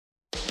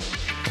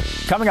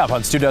Coming up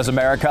on Stu Does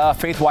America,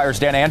 FaithWire's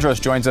Dan Andros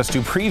joins us to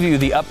preview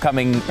the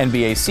upcoming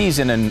NBA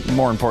season and,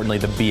 more importantly,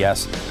 the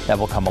BS that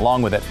will come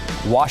along with it.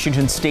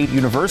 Washington State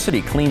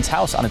University cleans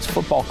house on its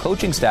football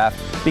coaching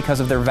staff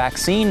because of their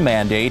vaccine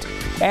mandate.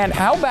 And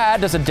how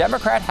bad does a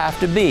Democrat have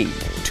to be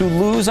to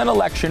lose an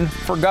election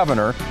for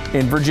governor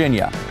in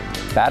Virginia?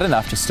 Bad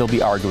enough to still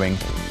be arguing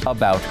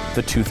about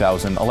the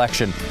 2000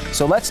 election.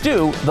 So let's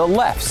do the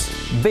left's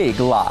big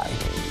lie.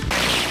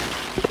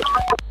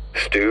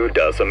 Stu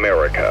Does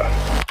America.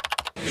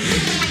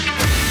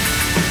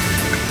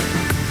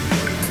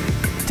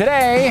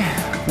 Today,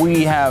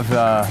 we have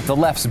the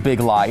left's big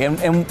lie.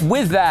 And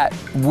with that,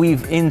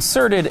 we've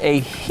inserted a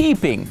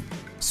heaping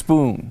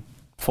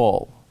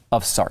spoonful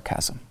of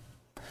sarcasm.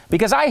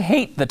 Because I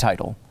hate the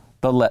title,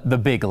 The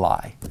Big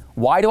Lie.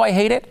 Why do I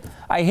hate it?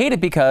 I hate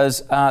it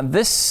because I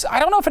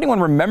don't know if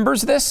anyone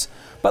remembers this,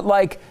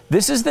 but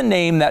this is the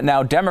name that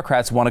now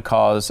Democrats want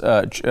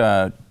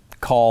to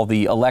call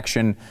the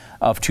election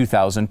of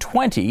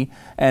 2020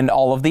 and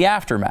all of the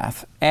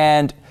aftermath.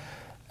 And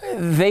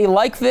they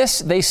like this.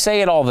 They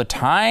say it all the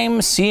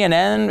time.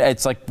 CNN,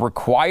 it's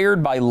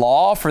required by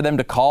law for them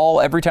to call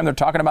every time they're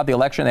talking about the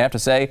election. They have to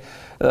say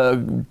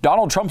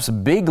Donald Trump's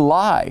big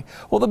lie.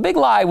 Well, the big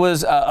lie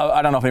was,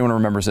 I don't know if anyone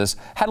remembers this,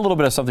 had a little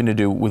bit of something to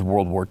do with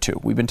World War II.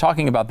 We've been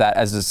talking about that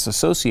as it's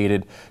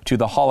associated to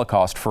the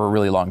Holocaust for a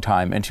really long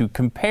time. And to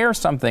compare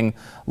something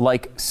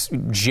like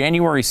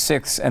January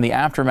 6th and the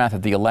aftermath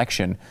of the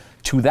election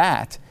to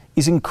that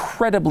is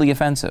incredibly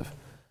offensive.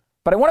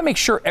 But I want to make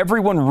sure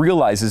everyone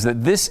realizes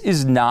that this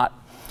is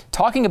not,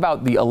 talking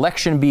about the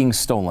election being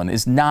stolen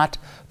is not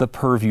the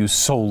purview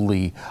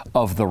solely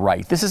of the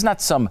right. This is not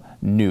some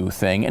new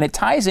thing, and it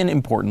ties in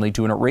importantly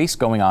to a race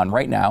going on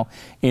right now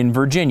in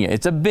Virginia.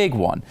 It's a big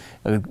one,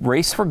 a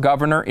race for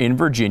governor in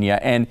Virginia,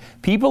 and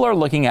people are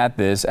looking at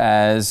this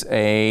as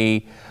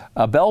a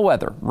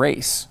bellwether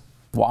race.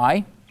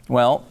 Why?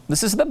 Well,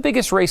 this is the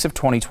biggest race of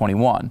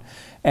 2021,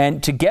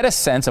 and to get a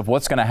sense of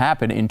what's going to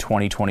happen in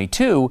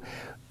 2022,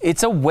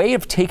 it's a way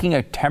of taking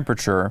a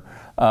temperature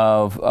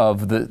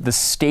of the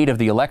state of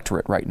the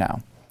electorate right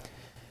now.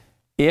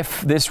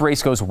 If this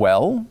race goes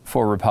well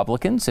for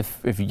Republicans,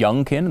 if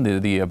Youngkin,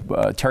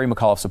 the Terry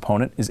McAuliffe's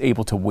opponent, is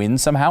able to win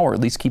somehow, or at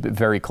least keep it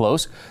very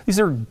close, this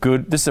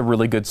is a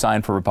really good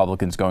sign for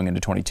Republicans going into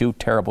 22,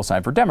 terrible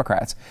sign for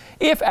Democrats.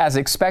 If, as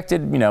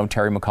expected,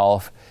 Terry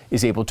McAuliffe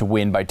is able to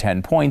win by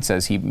 10 points,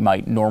 as he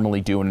might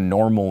normally do in a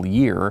normal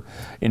year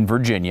in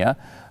Virginia,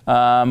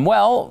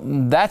 well,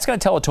 that's going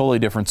to tell a totally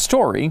different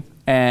story,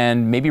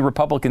 and maybe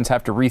Republicans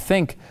have to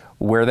rethink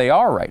where they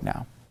are right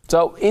now.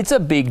 So it's a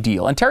big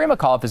deal. And Terry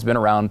McAuliffe has been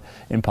around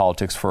in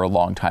politics for a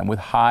long time with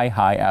high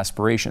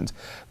aspirations.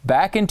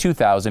 Back in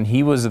 2000,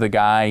 he was the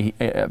guy, he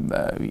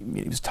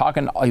was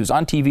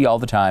on TV all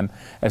the time.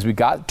 As we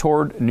got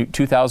toward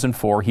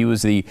 2004, he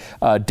was the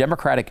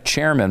Democratic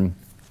chairman.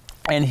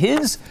 And he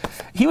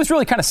was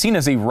really kind of seen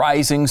as a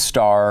rising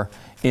star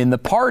in the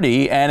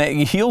party,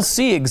 and he'll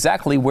see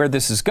exactly where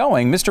this is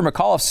going. Mr.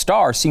 McAuliffe's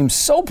star seems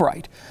so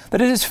bright that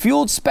it has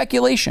fueled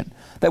speculation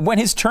that when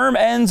his term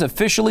ends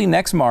officially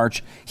next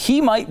March,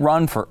 he might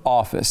run for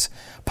office,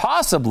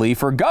 possibly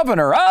for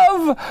governor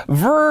of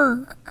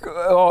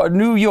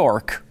New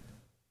York.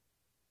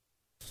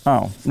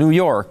 Oh, New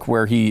York,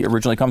 where he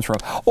originally comes from.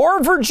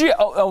 Or Virginia.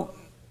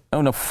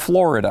 No,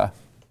 Florida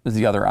is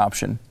the other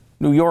option.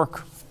 New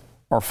York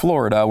or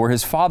Florida, where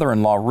his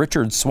father-in-law,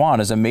 Richard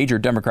Swan, is a major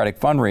Democratic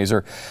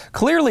fundraiser.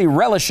 Clearly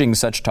relishing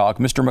such talk,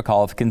 Mr.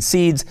 McAuliffe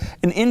concedes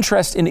an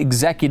interest in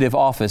executive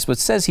office, but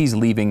says he's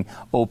leaving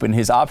open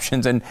his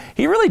options. And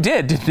he really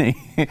did, didn't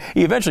he?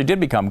 He eventually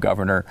did become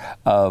governor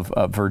of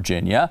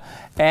Virginia.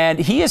 And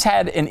he has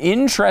had an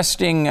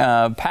interesting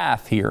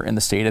path here in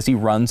the state as he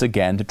runs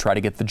again to try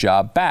to get the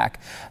job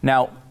back.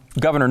 Now,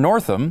 Governor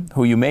Northam,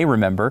 who you may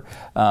remember,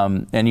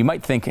 and you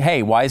might think,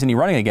 hey, why isn't he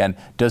running again?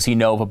 Does he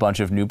know of a bunch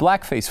of new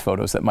blackface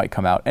photos that might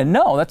come out? And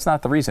no, that's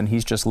not the reason.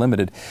 He's just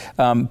limited.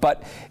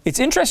 But it's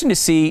interesting to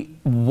see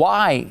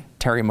why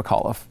Terry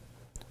McAuliffe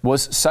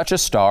was such a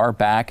star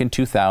back in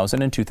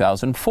 2000 and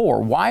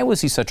 2004. Why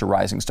was he such a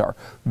rising star?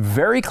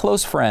 Very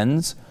close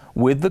friends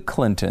with the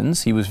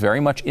Clintons. He was very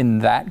much in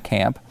that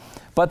camp.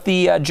 But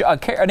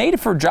an aide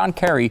for John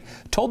Kerry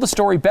told the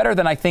story better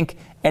than I think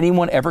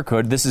anyone ever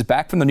could. This is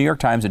back from the New York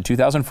Times in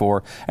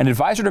 2004. An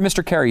advisor to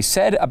Mr. Kerry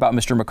said about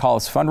Mr.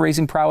 McAuliffe's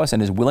fundraising prowess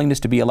and his willingness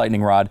to be a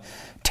lightning rod,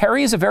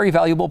 Terry is a very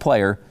valuable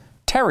player.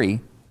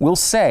 Terry will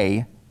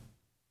say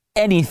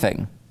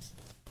anything.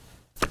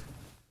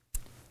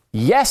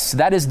 Yes,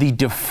 that is the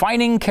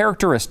defining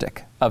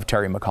characteristic of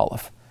Terry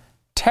McAuliffe.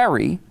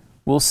 Terry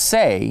will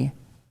say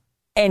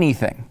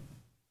anything.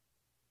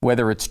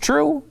 Whether it's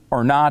true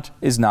or not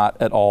is not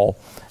at all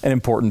an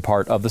important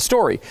part of the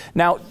story.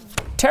 Now,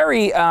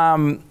 Terry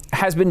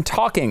has been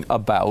talking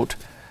about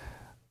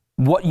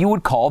what you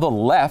would call the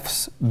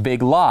left's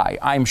big lie.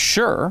 I'm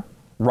sure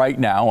right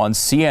now on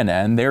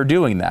CNN they're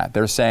doing that.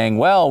 They're saying,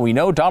 well, we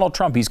know Donald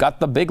Trump, he's got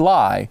the big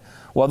lie.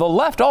 Well, the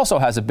left also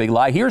has a big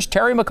lie. Here's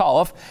Terry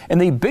McAuliffe in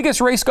the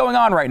biggest race going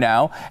on right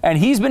now, and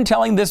he's been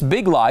telling this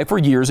big lie for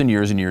years and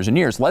years and years and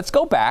years. Let's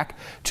go back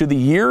to the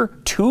year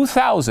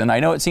 2000. I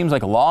know it seems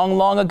like long,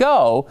 long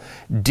ago.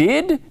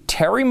 Did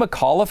Terry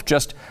McAuliffe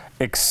just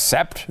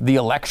accept the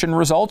election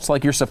results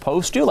like you're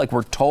supposed to, like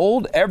we're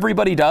told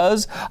everybody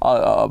does,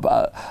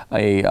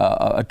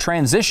 a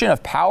transition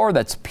of power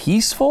that's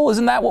peaceful?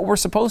 Isn't that what we're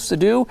supposed to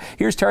do?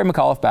 Here's Terry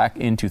McAuliffe back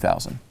in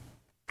 2000.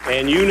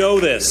 And you know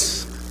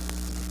this.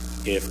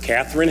 If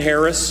Katherine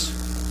Harris,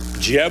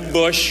 Jeb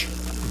Bush,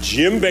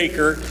 Jim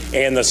Baker,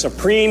 and the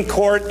Supreme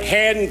Court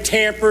hadn't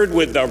tampered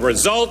with the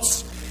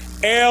results,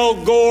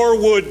 Al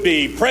Gore would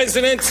be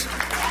president.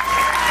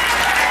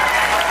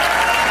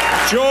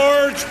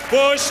 George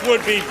Bush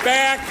would be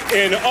back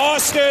in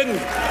Austin.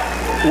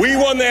 We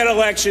won that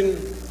election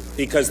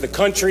because the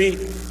country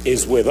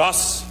is with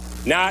us,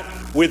 not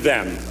with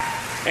them.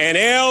 And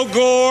Al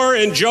Gore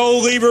and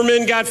Joe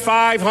Lieberman got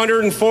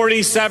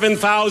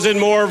 547,000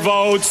 more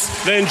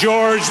votes than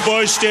George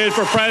Bush did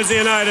for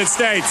President of the United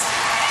States.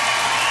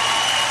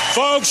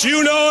 Folks,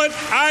 you know it,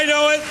 I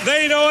know it,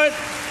 they know it.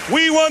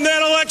 We won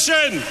that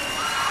election.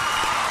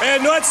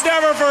 And let's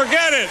never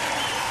forget it.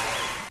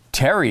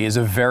 Terry is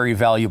a very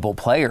valuable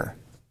player.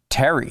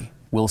 Terry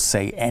will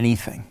say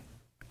anything.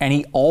 And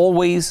he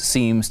always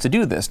seems to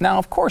do this. Now,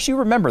 of course, you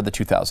remember the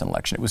 2000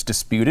 election. It was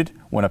disputed,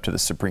 went up to the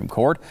Supreme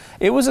Court.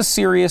 It was a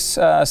serious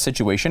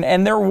situation,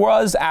 and there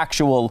was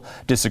actual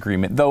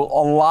disagreement, though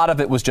a lot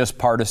of it was just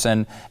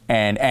partisan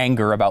and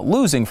anger about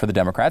losing for the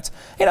Democrats.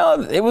 You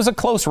know, it was a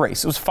close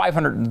race. It was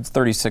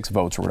 536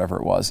 votes or whatever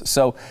it was.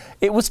 So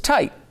it was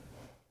tight.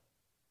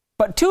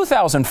 But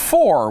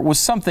 2004 was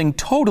something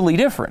totally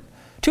different.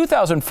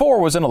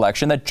 2004 was an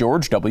election that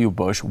George W.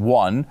 Bush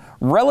won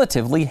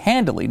relatively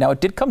handily. Now,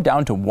 it did come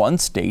down to one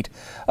state,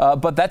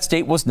 but that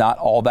state was not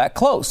all that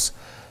close.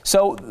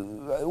 So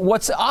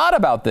what's odd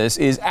about this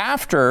is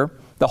after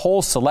the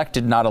whole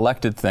selected, not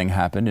elected thing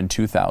happened in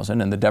 2000,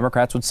 and the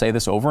Democrats would say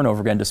this over and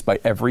over again, despite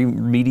every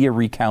media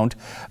recount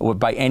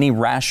by any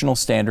rational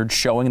standard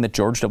showing that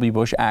George W.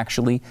 Bush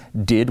actually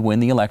did win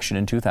the election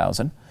in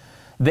 2000.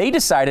 They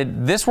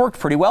decided this worked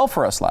pretty well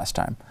for us last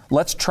time.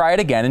 Let's try it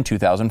again in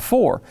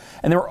 2004.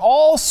 And there were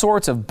all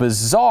sorts of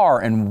bizarre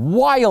and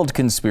wild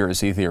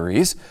conspiracy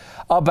theories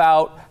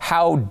about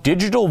how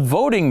digital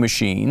voting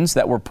machines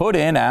that were put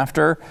in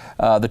after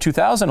the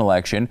 2000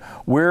 election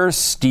were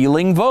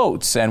stealing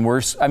votes. And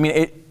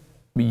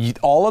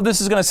all of this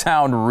is going to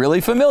sound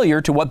really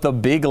familiar to what the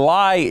big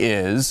lie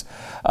is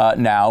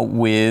now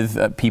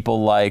with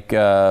people like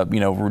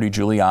Rudy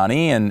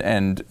Giuliani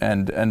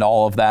and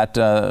all of that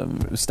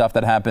stuff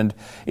that happened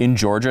in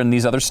Georgia and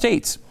these other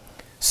states.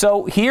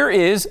 So here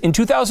is in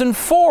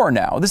 2004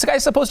 now. This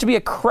guy's supposed to be a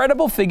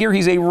credible figure.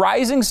 He's a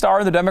rising star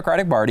in the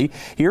Democratic Party.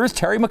 Here is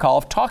Terry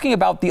McAuliffe talking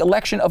about the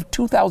election of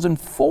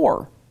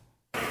 2004.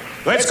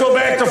 Let's go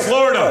back to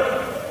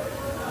Florida.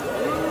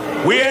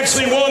 We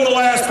actually won the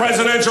last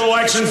presidential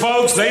election,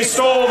 folks. They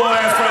stole the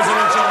last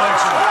presidential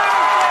election.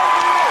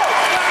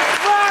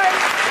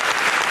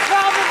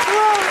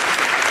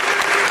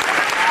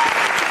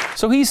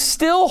 So he's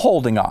still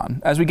holding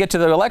on, as we get to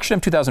the election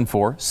of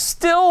 2004,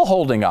 still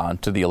holding on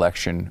to the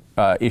election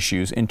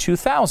issues in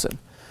 2000.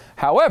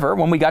 However,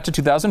 when we got to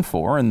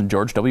 2004 and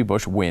George W.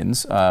 Bush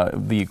wins,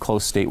 the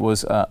close state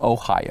was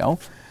Ohio,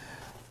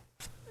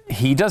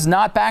 he does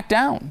not back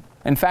down.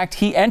 In fact,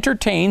 he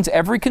entertains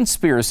every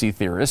conspiracy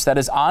theorist that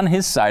is on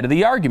his side of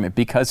the argument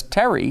because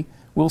Terry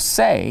will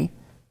say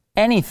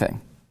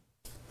anything.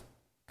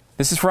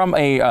 This is from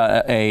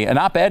an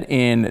op-ed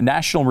in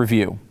National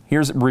Review.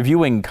 Here's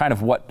reviewing kind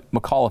of what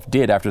McAuliffe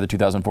did after the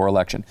 2004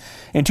 election.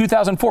 In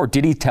 2004,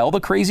 did he tell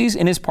the crazies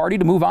in his party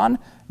to move on?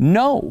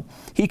 No.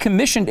 He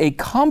commissioned a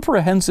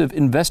comprehensive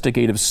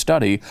investigative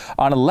study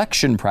on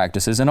election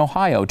practices in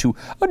Ohio to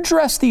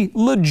address the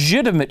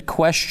legitimate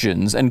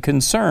questions and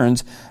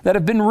concerns that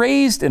have been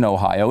raised in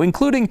Ohio,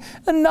 including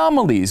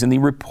anomalies in the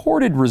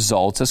reported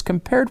results as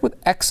compared with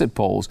exit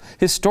polls,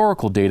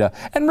 historical data,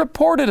 and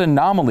reported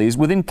anomalies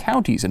within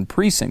counties and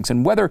precincts,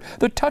 and whether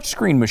the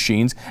touchscreen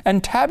machines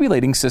and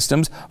tabulating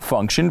systems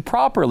functioned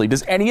properly.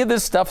 Does any of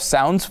this stuff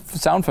sound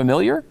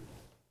familiar?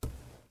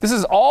 This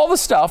is all the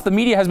stuff the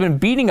media has been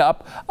beating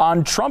up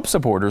on Trump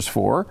supporters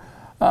for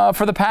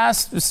the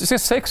past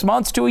 6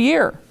 months to a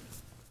year.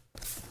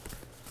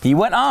 He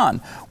went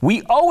on.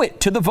 We owe it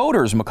to the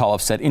voters,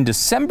 McAuliffe said in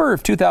December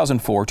of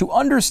 2004, to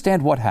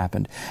understand what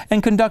happened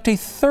and conduct a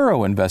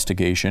thorough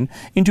investigation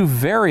into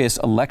various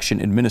election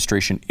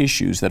administration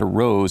issues that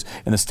arose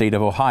in the state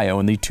of Ohio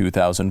in the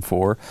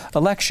 2004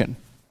 election.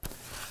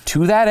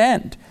 To that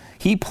end,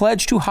 he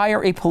pledged to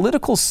hire a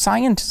political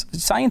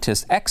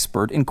scientist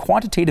expert in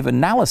quantitative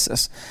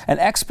analysis, an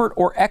expert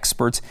or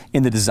experts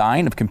in the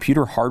design of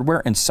computer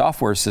hardware and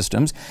software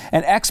systems,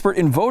 an expert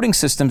in voting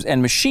systems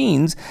and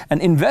machines, an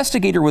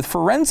investigator with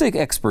forensic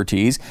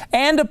expertise,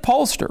 and a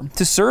pollster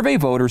to survey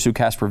voters who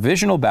cast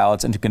provisional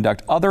ballots and to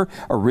conduct other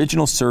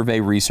original survey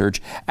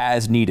research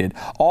as needed.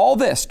 All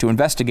this to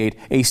investigate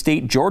a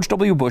state George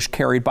W. Bush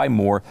carried by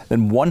more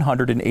than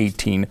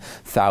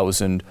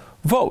 118,000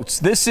 votes.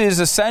 This is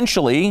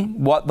essentially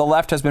what the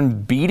left has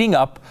been beating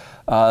up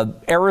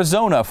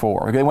Arizona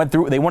for. They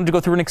wanted to go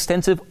through an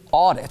extensive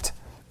audit.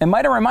 And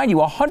might I remind you,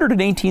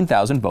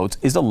 118,000 votes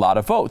is a lot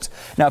of votes.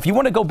 Now, if you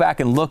want to go back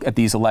and look at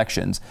these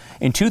elections,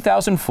 in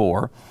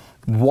 2004,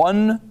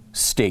 one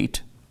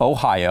state,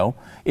 Ohio,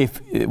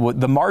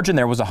 the margin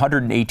there was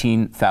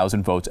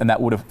 118,000 votes, and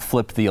that would have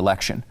flipped the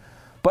election.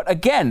 But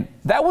again,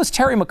 that was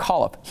Terry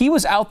McAuliffe. He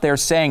was out there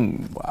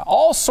saying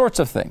all sorts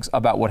of things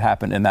about what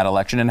happened in that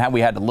election and how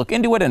we had to look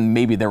into it, and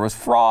maybe there was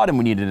fraud and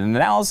we needed an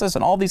analysis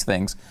and all these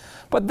things.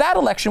 But that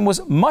election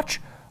was much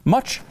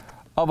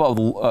of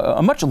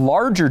a much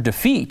larger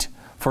defeat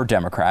for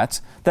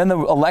Democrats than the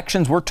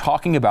elections we're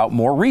talking about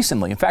more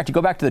recently. In fact, you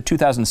go back to the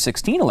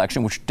 2016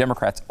 election, which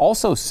Democrats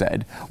also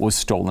said was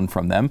stolen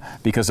from them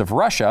because of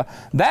Russia.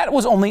 That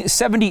was only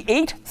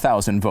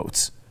 78,000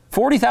 votes,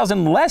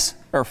 40,000 less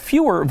or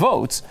fewer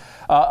votes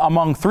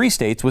among three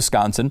states,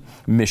 Wisconsin,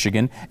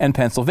 Michigan, and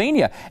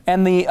Pennsylvania.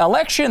 And the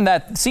election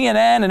that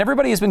CNN and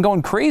everybody has been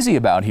going crazy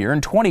about here in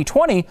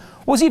 2020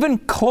 was even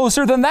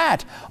closer than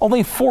that.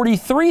 Only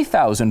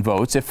 43,000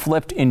 votes, if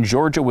flipped in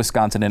Georgia,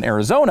 Wisconsin, and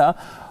Arizona,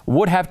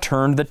 would have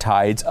turned the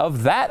tides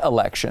of that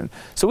election.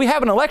 So we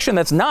have an election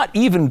that's not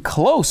even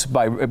close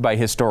by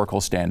historical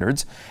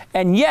standards.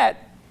 And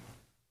yet,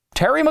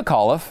 Terry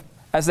McAuliffe,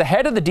 as the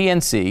head of the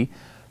DNC,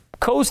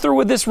 goes through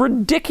with this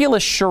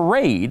ridiculous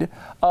charade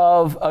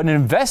of an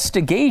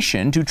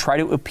investigation to try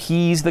to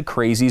appease the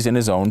crazies in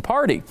his own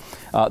party.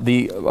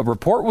 The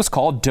report was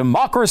called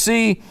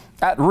Democracy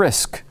at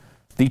Risk,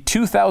 the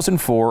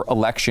 2004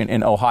 election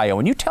in Ohio.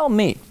 And you tell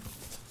me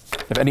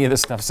if any of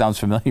this stuff sounds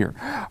familiar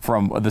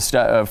from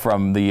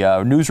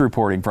the news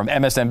reporting from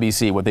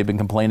MSNBC, what they've been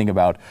complaining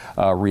about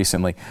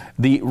recently.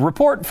 The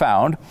report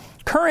found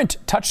current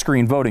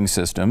touchscreen voting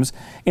systems,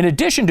 in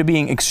addition to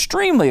being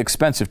extremely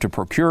expensive to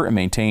procure and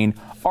maintain,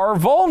 are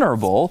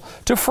vulnerable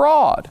to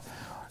fraud.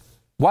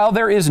 While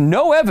there is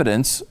no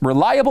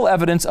reliable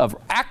evidence of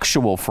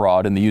actual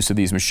fraud in the use of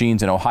these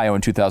machines in Ohio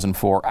in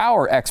 2004,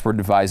 our expert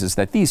advises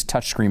that these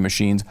touchscreen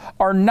machines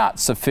are not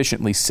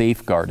sufficiently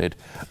safeguarded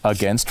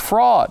against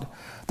fraud.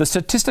 The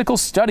statistical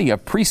study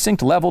of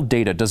precinct-level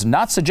data does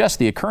not suggest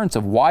the occurrence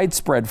of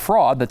widespread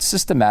fraud that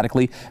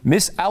systematically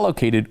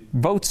misallocated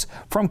votes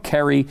from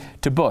Kerry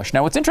to Bush.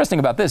 Now, what's interesting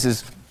about this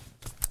is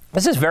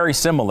very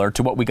similar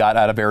to what we got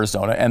out of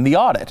Arizona and the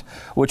audit,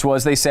 which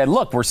was they said,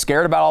 look, we're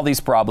scared about all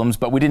these problems,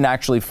 but we didn't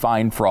actually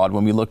find fraud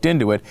when we looked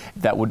into it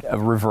that would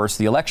reverse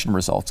the election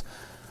results.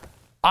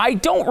 I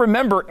don't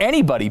remember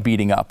anybody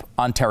beating up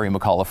on Terry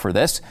McAuliffe for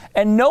this,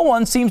 and no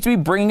one seems to be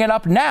bringing it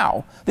up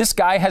now. This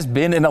guy has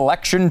been an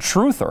election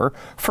truther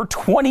for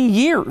 20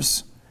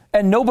 years,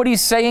 and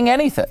nobody's saying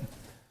anything.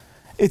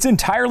 It's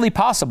entirely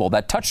possible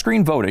that a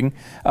touchscreen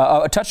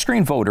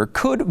voter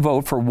could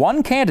vote for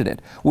one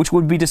candidate, which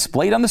would be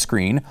displayed on the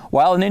screen,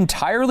 while an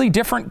entirely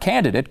different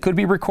candidate could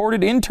be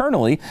recorded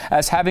internally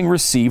as having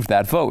received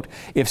that vote.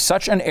 If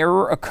such an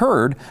error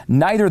occurred,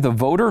 neither the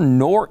voter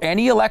nor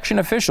any election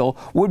official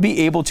would be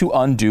able to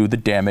undo the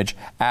damage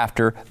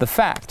after the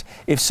fact.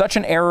 If such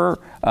an error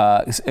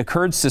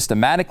occurred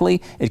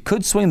systematically, it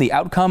could swing the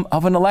outcome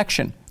of an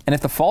election. And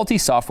if the faulty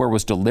software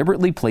was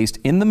deliberately placed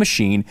in the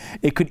machine,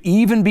 it could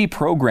even be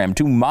programmed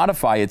to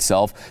modify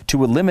itself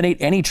to eliminate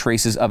any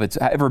traces of its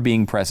ever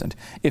being present.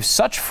 If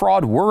such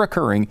fraud were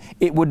occurring,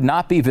 it would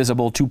not be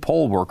visible to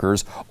poll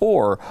workers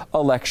or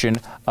election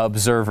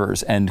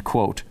observers, end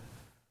quote.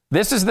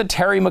 This is the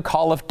Terry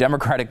McAuliffe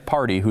Democratic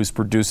Party who's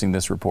producing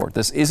this report.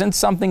 This isn't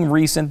something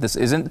recent. This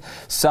isn't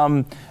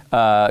some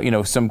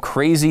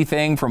crazy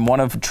thing from one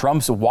of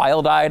Trump's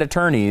wild-eyed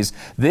attorneys.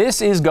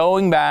 This is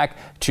going back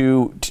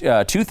to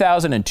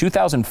 2000 and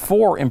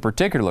 2004 in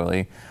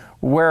particularly,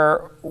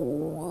 where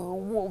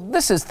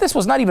this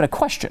was not even a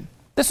question.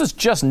 This was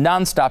just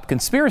nonstop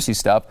conspiracy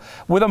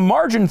stuff with a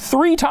margin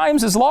 3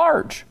 times as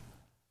large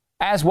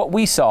as what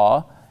we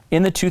saw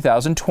in the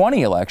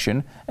 2020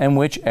 election, in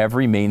which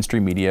every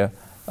mainstream media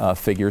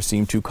figure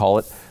seemed to call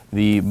it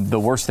the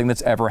worst thing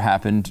that's ever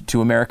happened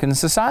to American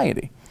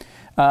society.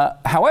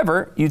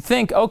 However, you'd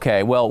think,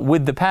 okay, well,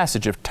 with the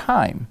passage of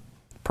time,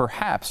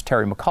 perhaps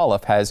Terry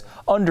McAuliffe has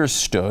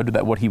understood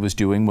that what he was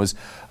doing was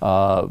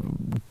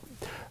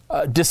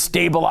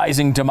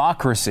destabilizing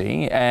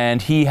democracy,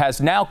 and he has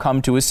now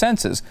come to his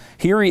senses.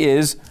 Here he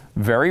is,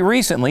 very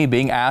recently,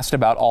 being asked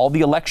about all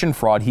the election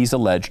fraud he's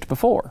alleged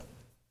before.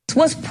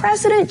 Was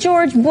President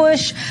George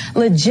Bush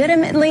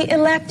legitimately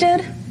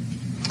elected?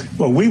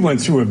 Well, we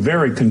went through a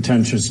very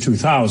contentious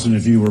 2000,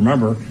 if you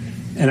remember.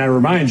 And I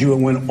remind you,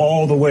 it went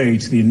all the way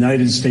to the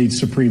United States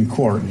Supreme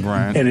Court.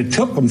 Right. And it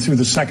took them through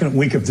the second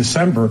week of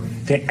December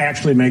to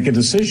actually make a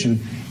decision.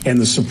 And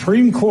the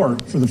Supreme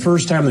Court, for the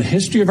first time in the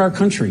history of our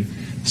country,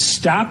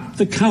 stopped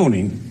the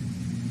counting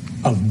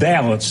of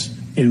ballots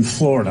in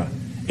Florida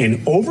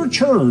and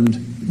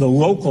overturned the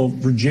local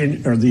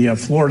the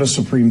Florida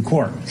Supreme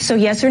Court. So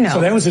yes or no? So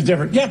that was a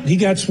different, he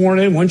got sworn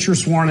in. Once you're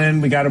sworn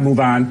in, we got to move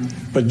on.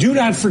 But do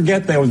not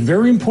forget that was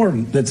very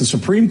important that the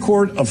Supreme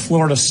Court of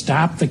Florida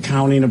stopped the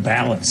counting of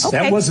ballots. Okay.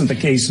 That wasn't the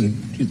case in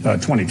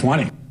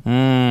 2020.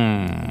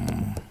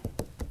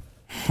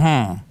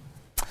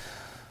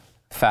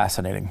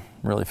 Fascinating.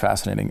 Really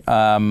fascinating.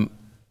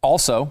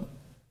 Also,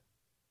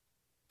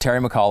 Terry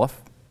McAuliffe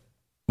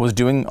was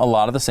doing a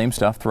lot of the same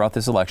stuff throughout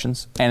these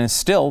elections. And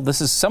still,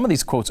 some of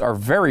these quotes are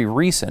very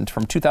recent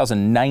from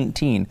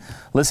 2019.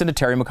 Listen to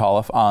Terry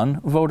McAuliffe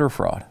on voter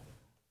fraud.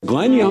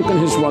 Glenn Youngkin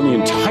has run the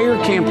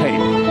entire campaign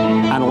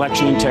on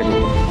election integrity.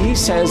 He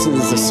says it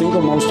is the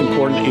single most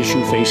important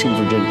issue facing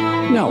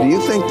Virginia. No. Do you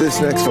think this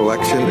next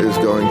election is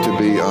going to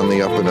be on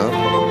the up and up?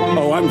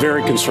 Oh, I'm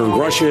very concerned.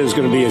 Russia is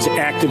going to be as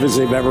active as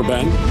they've ever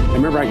been. I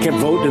remember I kept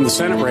voting in the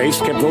Senate race,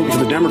 kept voting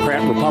for the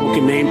Democrat,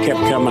 Republican name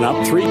kept coming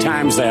up. 3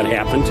 times that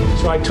happened.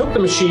 So I took the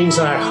machines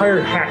and I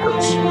hired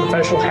hackers,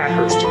 professional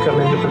hackers, to come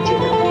into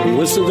Virginia. And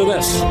listen to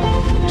this.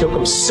 It took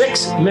them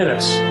 6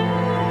 minutes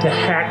to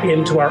hack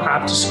into our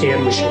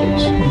Optiscan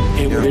machines.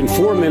 And within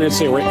 4 minutes,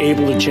 they were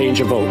able to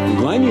change a vote.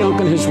 Glenn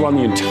Youngkin has run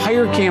the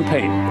entire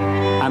campaign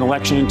on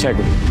election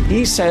integrity.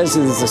 He says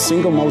it is the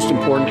single most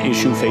important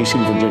issue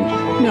facing Virginia.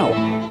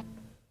 No.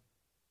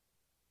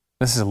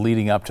 This is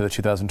leading up to the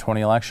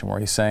 2020 election where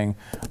he's saying,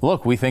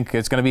 look, we think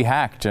it's going to be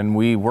hacked and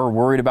we're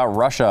worried about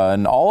Russia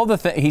and all of the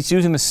things. He's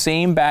using the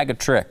same bag of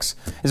tricks.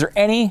 Is there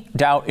any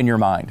doubt in your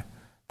mind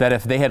that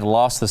if they had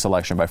lost this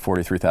election by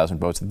 43,000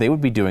 votes, they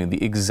would be doing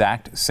the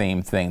exact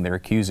same thing they're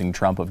accusing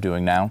Trump of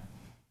doing now?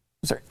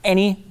 Is there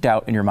any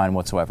doubt in your mind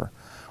whatsoever?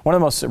 One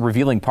of the most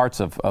revealing parts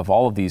of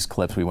all of these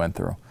clips we went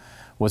through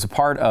was a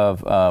part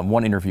of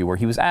one interview where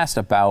he was asked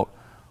about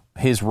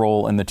his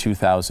role in the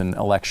 2000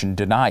 election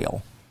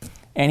denial.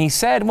 And he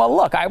said, well,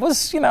 look, I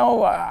was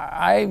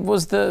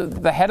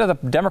the head of the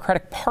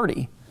Democratic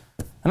Party.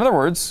 In other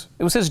words,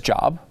 it was his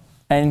job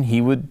and he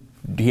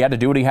had to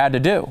do what he had to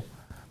do.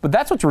 But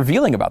that's what's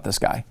revealing about this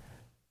guy.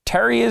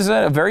 Terry is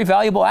a very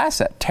valuable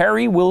asset.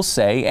 Terry will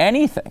say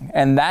anything,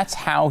 and that's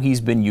how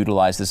he's been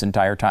utilized this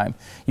entire time.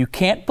 You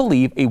can't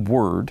believe a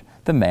word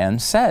the man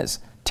says.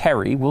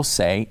 Terry will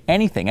say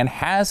anything and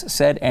has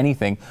said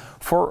anything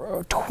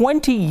for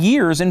 20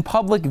 years in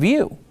public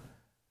view.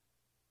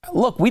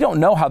 Look, we don't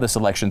know how this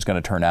election is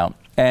going to turn out.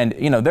 And,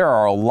 there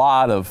are a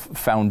lot of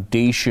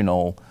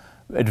foundational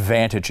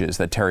advantages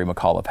that Terry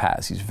McAuliffe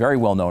has. He's very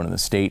well known in the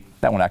state.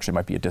 That one actually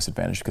might be a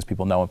disadvantage because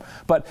people know him.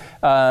 But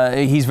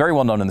he's very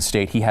well known in the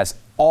state. He has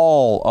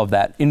all of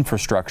that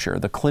infrastructure,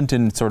 the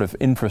Clinton sort of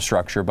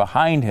infrastructure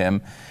behind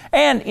him.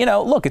 And,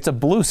 look, it's a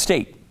blue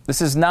state.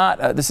 This is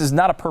not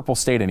a purple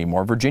state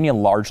anymore. Virginia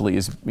largely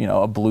is,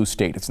 a blue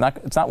state. It's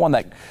not one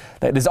that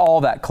is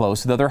all that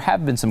close, though there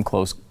have been some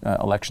close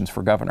elections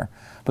for governor.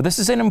 But this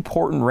is an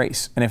important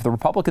race. And if the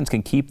Republicans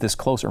can keep this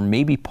close or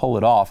maybe pull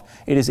it off,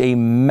 it is a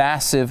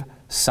massive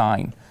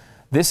sign.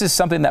 This is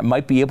something that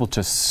might be able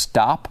to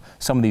stop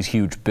some of these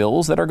huge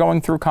bills that are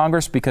going through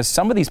Congress, because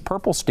some of these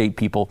purple state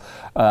people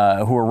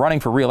who are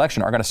running for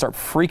re-election are going to start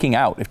freaking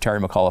out if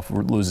Terry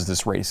McAuliffe loses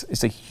this race.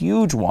 It's a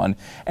huge one,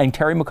 and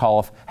Terry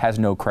McAuliffe has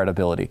no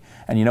credibility.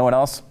 And you know what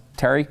else?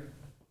 Terry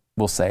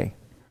will say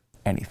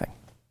anything.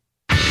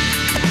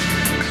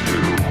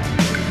 Stu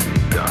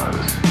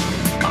does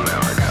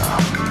America.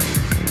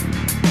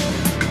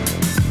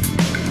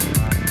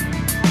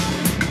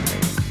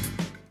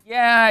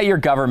 Yeah, your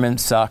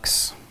government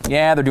sucks.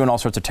 Yeah, they're doing all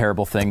sorts of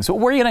terrible things. But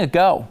where are you going to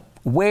go?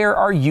 Where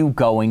are you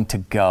going to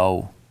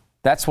go?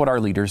 That's what our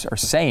leaders are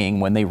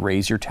saying when they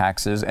raise your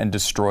taxes and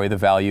destroy the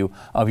value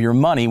of your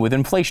money with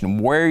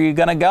inflation. Where are you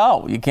going to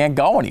go? You can't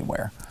go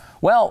anywhere.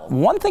 Well,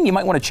 one thing you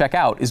might want to check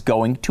out is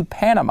going to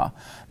Panama.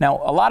 Now,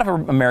 a lot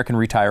of American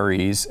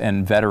retirees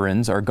and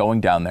veterans are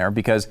going down there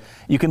because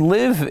you can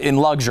live in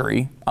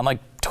luxury on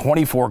like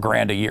 24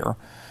 grand a year.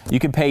 You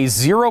can pay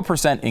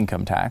 0%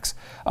 income tax.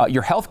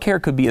 Your health care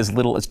could be as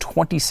little as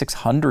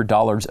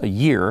 $2,600 a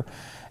year.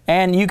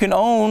 And you can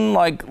own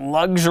like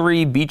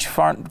luxury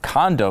beachfront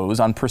condos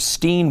on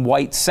pristine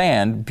white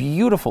sand,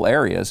 beautiful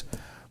areas,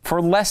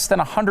 for less than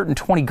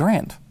 120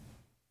 grand.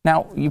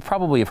 Now, you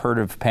probably have heard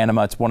of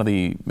Panama. It's one of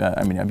the,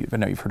 I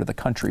know you've heard of the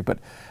country, but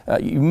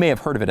you may have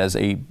heard of it as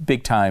a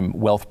big-time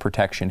wealth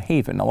protection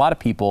haven. A lot of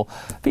people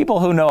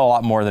who know a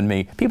lot more than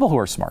me, people who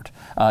are smart,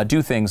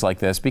 do things like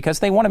this because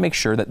they want to make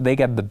sure that they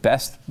get the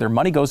best, their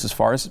money goes as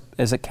far as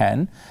it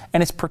can,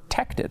 and it's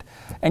protected.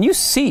 And you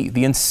see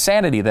the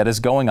insanity that is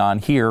going on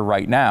here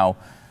right now.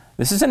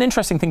 This is an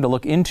interesting thing to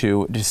look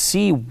into to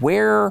see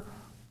where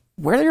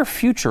your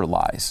future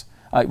lies.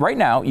 Right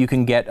now, you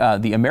can get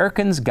the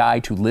American's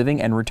Guide to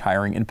Living and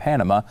Retiring in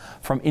Panama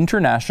from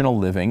International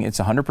Living.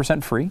 It's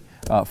 100% free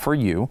for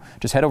you.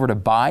 Just head over to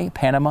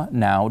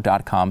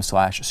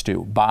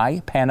buypanamanow.com/Stu.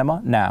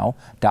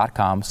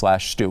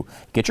 Buypanamanow.com/Stu.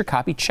 Get your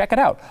copy. Check it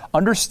out.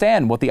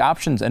 Understand what the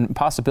options and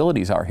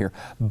possibilities are here.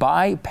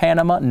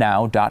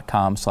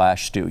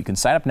 Buypanamanow.com/Stu. You can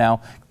sign up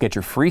now. Get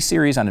your free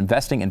series on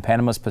investing in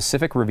Panama's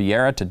Pacific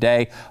Riviera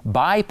today.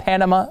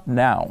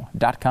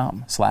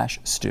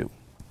 Buypanamanow.com/Stu.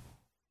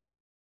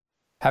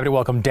 Happy to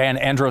welcome Dan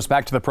Andros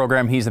back to the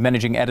program. He's the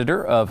managing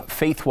editor of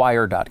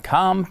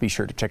faithwire.com. Be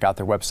sure to check out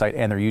their website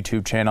and their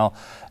YouTube channel.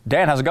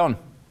 Dan, how's it going?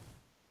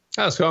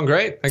 Oh, it's going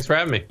great. Thanks for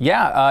having me.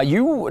 Yeah,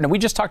 we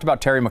just talked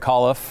about Terry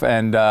McAuliffe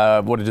and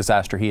what a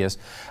disaster he is.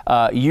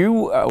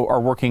 You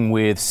are working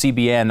with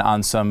CBN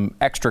on some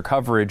extra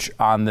coverage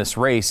on this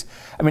race.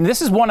 I mean,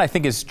 this is one I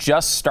think is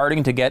just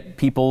starting to get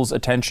people's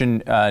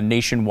attention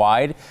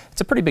nationwide. It's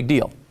a pretty big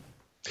deal.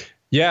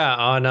 Yeah,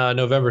 on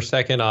November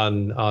 2nd,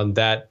 on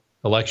that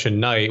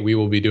election night, we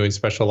will be doing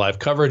special live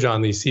coverage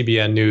on the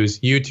CBN News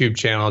YouTube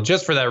channel,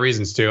 just for that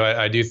reason, Stu.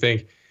 I do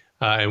think,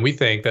 and we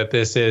think that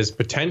this is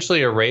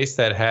potentially a race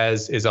that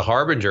is a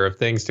harbinger of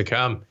things to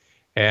come,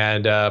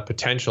 and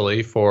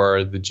potentially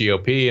for the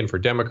GOP and for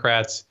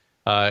Democrats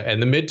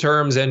and the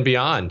midterms and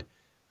beyond.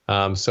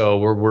 So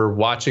we're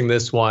watching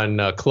this one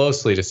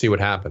closely to see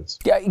what happens.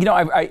 Yeah,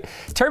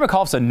 Terry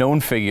McAuliffe's a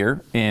known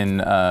figure in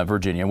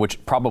Virginia,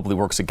 which probably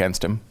works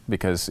against him,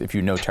 because if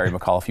you know Terry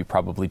McAuliffe, you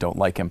probably don't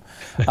like him.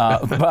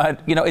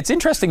 But, it's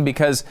interesting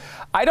because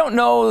I don't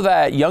know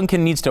that Youngkin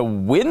needs to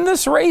win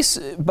this race,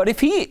 but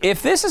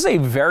if this is a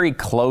very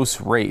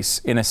close race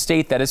in a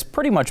state that is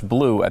pretty much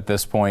blue at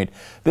this point,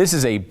 this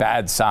is a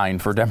bad sign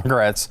for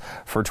Democrats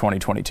for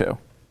 2022.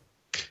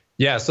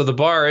 Yeah, so the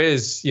bar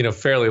is,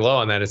 fairly low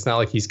on that. It's not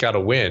like he's got to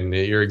win.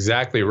 You're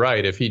exactly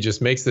right. If he just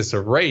makes this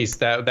a race,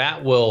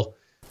 that will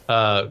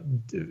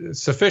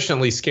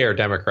sufficiently scare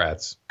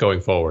Democrats going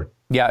forward.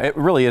 Yeah, it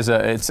really is.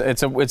 It's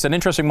an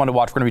interesting one to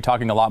watch. We're going to be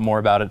talking a lot more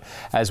about it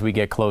as we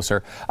get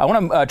closer. I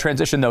want to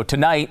transition though.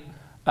 Tonight,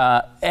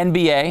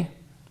 NBA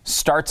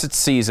starts its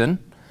season.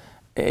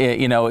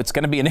 It's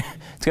going to be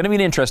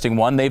an interesting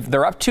one.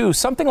 They're up to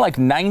something like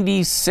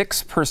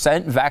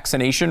 96%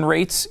 vaccination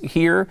rates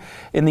here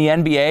in the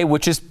NBA,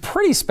 which is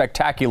pretty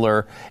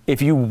spectacular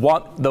if you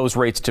want those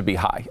rates to be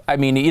high. I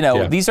mean,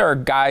 These are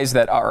guys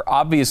that are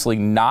obviously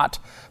not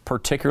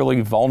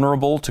particularly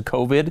vulnerable to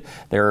COVID.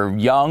 They're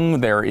young,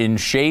 they're in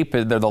shape,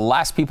 they're the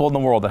last people in the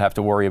world that have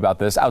to worry about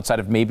this outside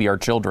of maybe our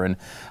children.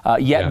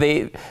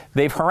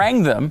 They've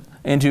harangued them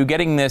into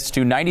getting this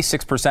to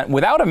 96%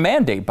 without a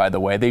mandate, by the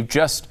way. They've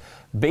just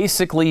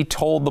basically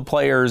told the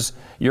players,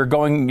 your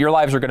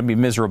lives are going to be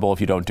miserable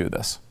if you don't do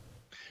this.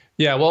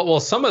 Yeah,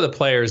 well, some of the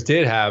players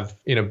did have,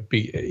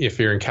 if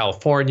you're in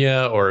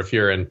California or if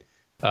you're in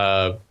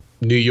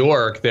New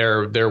York,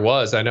 there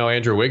was, I know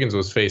Andrew Wiggins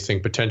was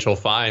facing potential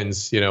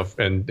fines,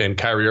 and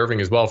Kyrie Irving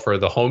as well for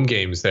the home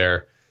games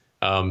there.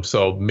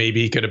 So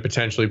maybe he could have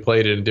potentially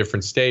played in a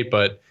different state,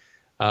 but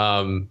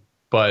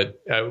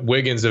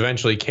Wiggins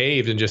eventually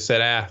caved and just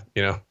said,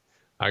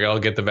 I'll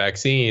get the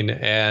vaccine.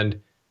 And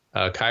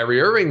Kyrie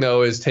Irving,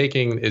 though,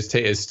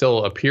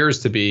 still appears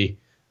to be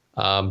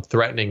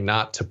threatening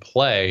not to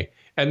play.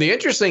 And the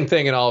interesting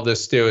thing in all of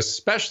this, Stu,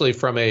 especially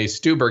from a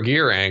Stu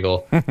Burgier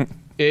angle,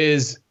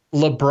 is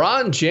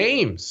LeBron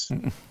James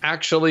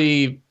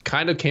actually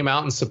kind of came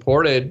out and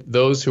supported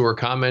those who were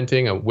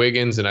commenting on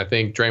Wiggins and I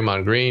think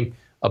Draymond Green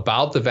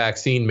about the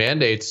vaccine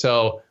mandate.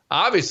 So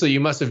obviously, you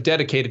must have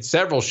dedicated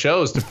several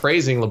shows to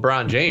praising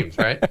LeBron James,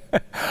 right?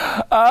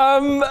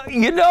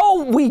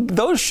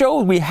 Those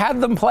shows, we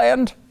had them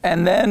planned,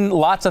 and then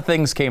lots of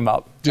things came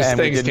up.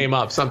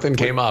 Something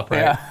came up, right?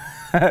 Yeah.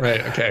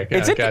 Right. Okay.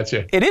 Yeah,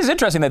 gotcha. It is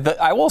interesting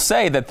that I will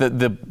say that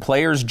the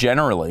players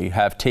generally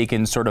have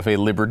taken sort of a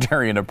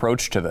libertarian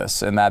approach to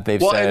this, and that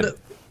they've said,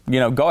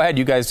 go ahead,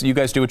 you guys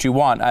do what you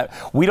want.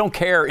 We don't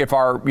care if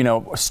our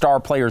star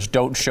players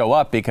don't show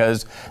up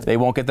because they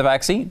won't get the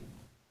vaccine.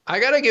 I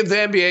got to give the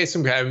NBA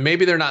some credit.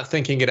 Maybe they're not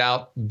thinking it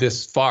out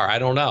this far. I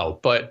don't know.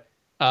 But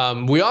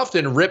we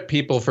often rip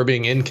people for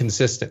being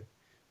inconsistent.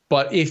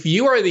 But if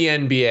you are the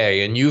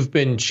NBA and you've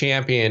been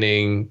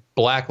championing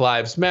Black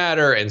Lives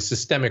Matter and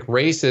systemic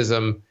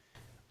racism,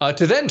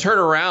 to then turn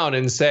around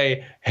and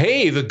say,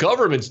 hey, the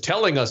government's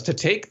telling us to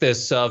take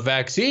this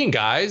vaccine,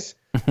 guys.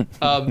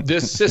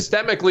 This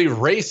systemically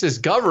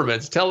racist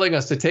government's telling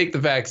us to take the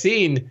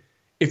vaccine.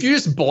 If you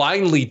just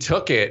blindly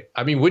took it,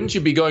 I mean, wouldn't you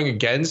be going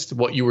against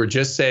what you were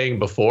just saying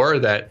before,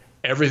 that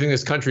everything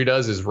this country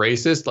does is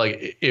racist?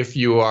 Like, if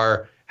you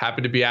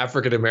happen to be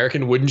African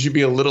American, wouldn't you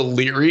be a little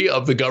leery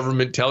of the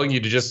government telling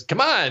you to just,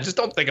 come on, just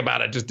don't think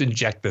about it, just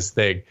inject this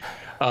thing?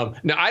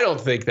 Now, I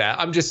don't think that.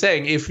 I'm just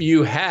saying, if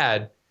you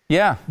had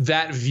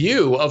that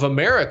view of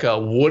America,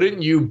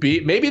 wouldn't you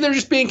be? Maybe they're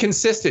just being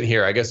consistent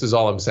here, I guess is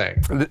all I'm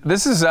saying.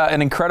 This is an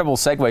incredible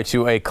segue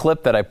to a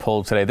clip that I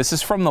pulled today. This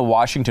is from the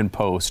Washington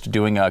Post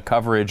doing a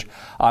coverage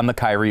on the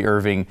Kyrie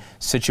Irving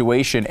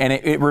situation. And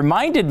it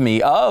reminded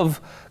me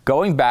of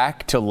going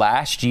back to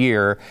last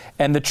year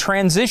and the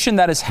transition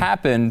that has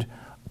happened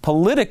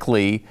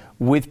politically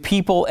with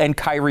people and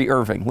Kyrie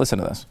Irving. Listen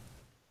to this.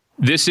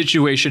 This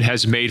situation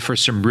has made for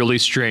some really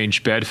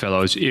strange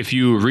bedfellows. If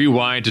you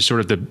rewind to sort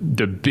of the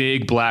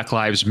big Black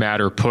Lives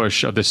Matter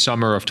push of the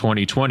summer of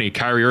 2020,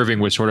 Kyrie Irving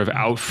was sort of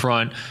out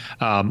front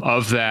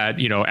of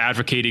that,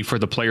 advocating for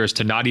the players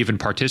to not even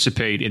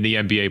participate in the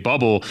NBA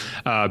bubble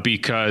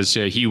because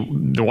he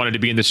wanted to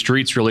be in the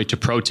streets really to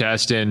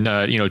protest and,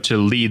 to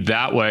lead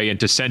that way and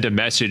to send a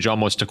message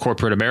almost to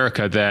corporate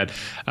America that,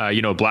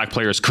 Black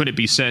players couldn't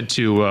be sent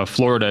to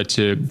Florida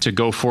to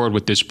go forward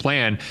with this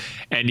plan.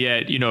 And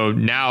yet,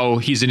 now now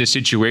he's in a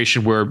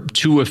situation where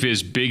two of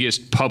his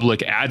biggest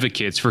public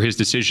advocates for his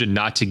decision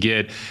not to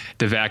get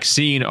the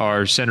vaccine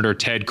are Senator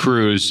Ted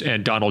Cruz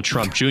and Donald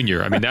Trump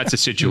Jr. I mean, that's a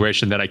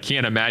situation that I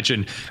can't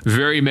imagine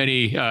very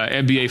many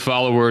NBA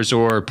followers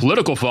or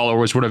political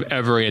followers would have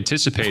ever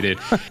anticipated.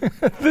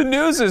 The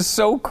news is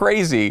so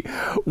crazy.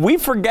 We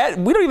forget,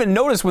 we don't even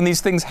notice when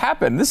these things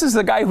happen. This is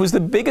the guy who's the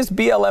biggest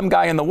BLM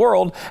guy in the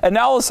world, and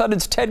now all of a sudden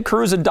it's Ted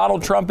Cruz and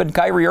Donald Trump and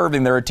Kyrie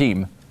Irving. They're a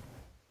team.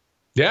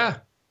 Yeah,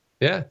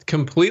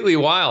 completely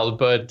wild.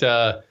 But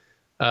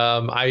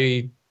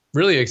I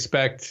really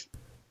expect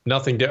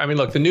nothing to. I mean,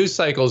 look, the news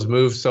cycles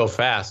move so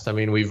fast. I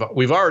mean,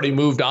 we've already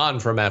moved on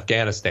from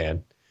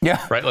Afghanistan.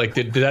 Yeah. Right. Like,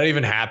 did that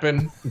even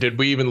happen? Did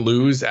we even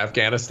lose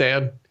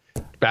Afghanistan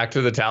back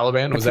to the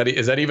Taliban?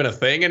 Is that even a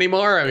thing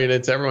anymore? I mean,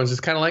 everyone's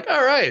just kind of like,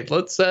 all right,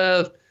 let's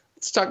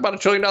talk about $1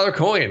 trillion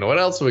coin. What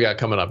else have we got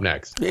coming up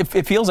next?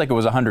 It feels like it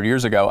was 100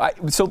 years ago.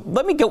 So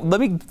let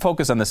me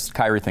focus on this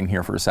Kyrie thing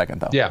here for a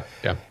second, though. Yeah.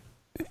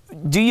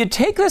 Do you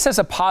take this as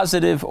a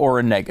positive or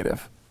a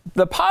negative?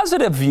 The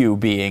positive view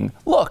being,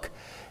 look,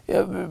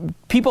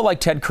 people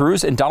like Ted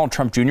Cruz and Donald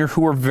Trump Jr.,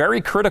 who were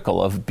very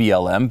critical of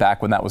BLM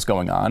back when that was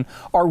going on,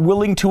 are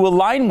willing to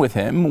align with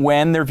him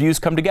when their views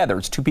come together.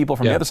 It's two people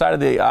from the other side of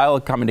the aisle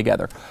coming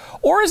together.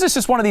 Or is this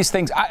just one of these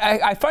things?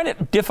 I find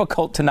it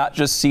difficult to not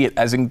just see it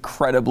as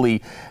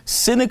incredibly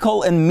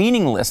cynical and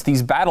meaningless,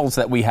 these battles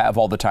that we have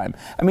all the time.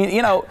 I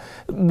mean,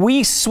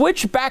 we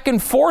switch back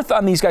and forth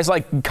on these guys.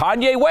 Like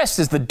Kanye West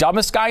is the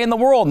dumbest guy in the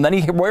world, and then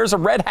he wears a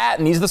red hat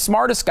and he's the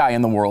smartest guy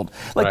in the world.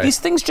 Like, these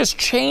things just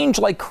change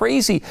like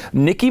crazy.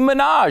 Nicki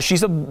Minaj,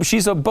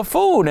 she's a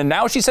buffoon, and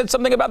now she said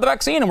something about the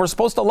vaccine and we're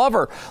supposed to love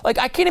her. Like,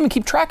 I can't even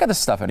keep track of this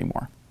stuff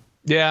anymore.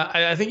 Yeah,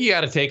 I think you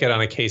got to take it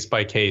on a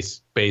case-by-case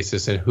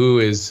basis, and who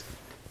is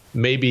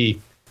maybe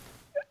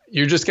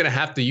you're just going to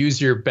have to use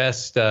your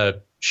best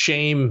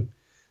shame,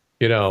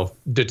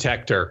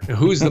 detector.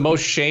 Who's the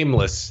most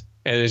shameless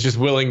and is just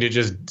willing to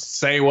just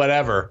say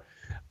whatever,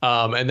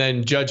 and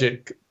then judge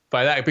it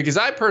by that. Because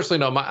I personally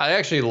know, I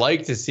actually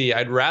like to see,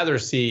 I'd rather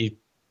see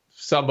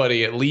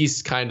somebody at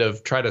least kind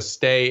of try to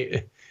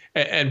stay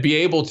and be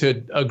able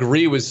to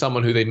agree with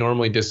someone who they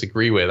normally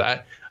disagree with.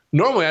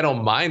 Normally, I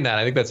don't mind that.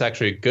 I think that's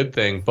actually a good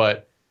thing.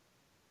 But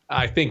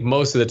I think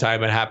most of the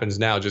time it happens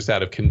now just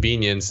out of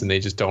convenience, and they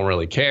just don't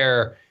really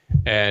care.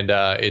 And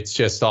it's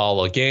just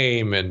all a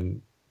game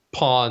and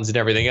pawns and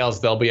everything else.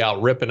 They'll be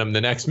out ripping them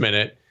the next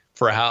minute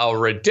for how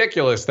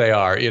ridiculous they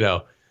are,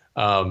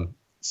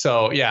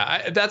 So,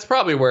 yeah, that's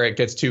probably where it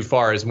gets too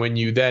far, is when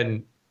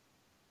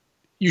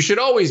you should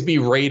always be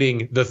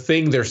rating the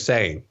thing they're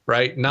saying,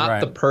 right?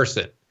 Not the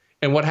person.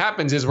 And what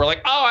happens is we're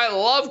like, oh, I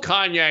love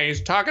Kanye.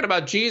 He's talking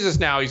about Jesus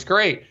now. He's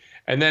great.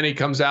 And then he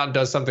comes out and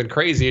does something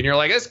crazy. And you're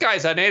like, this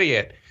guy's an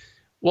idiot.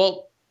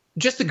 Well,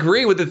 just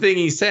agree with the thing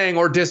he's saying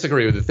or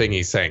disagree with the thing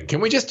he's saying.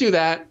 Can we just do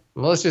that?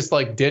 Well, let's just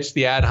ditch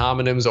the ad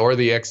hominems or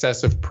the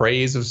excessive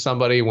praise of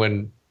somebody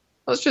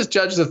let's just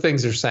judge the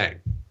things they're saying.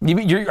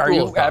 Are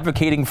you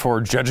advocating for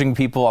judging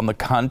people on the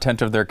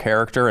content of their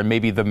character and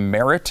maybe the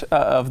merit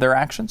of their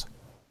actions?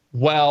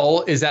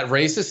 Well, is that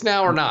racist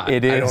now or not?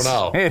 It is. I don't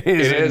know. It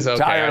is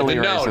entirely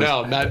okay. racist.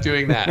 No, not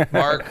doing that.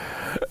 Mark,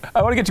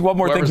 I want to get to one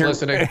more thing here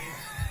listening.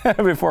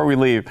 before we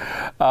leave.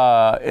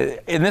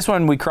 In this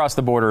one, we crossed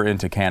the border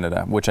into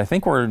Canada, which I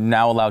think we're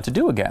now allowed to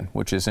do again,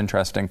 which is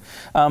interesting.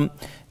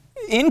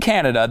 In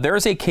Canada, there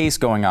is a case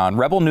going on.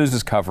 Rebel News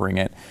is covering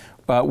it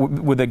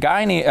with a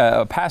guy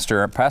named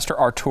Pastor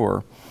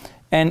Artur,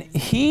 and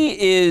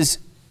he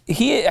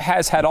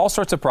has had all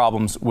sorts of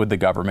problems with the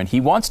government. He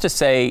wants to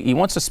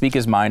speak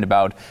his mind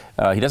about,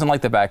 he doesn't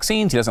like the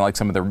vaccines. He doesn't like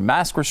some of the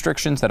mask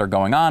restrictions that are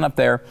going on up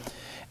there.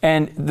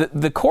 And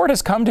the court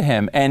has come to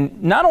him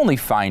and not only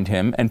fined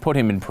him and put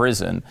him in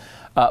prison,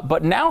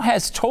 but now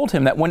has told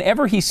him that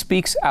whenever he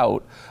speaks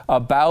out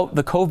about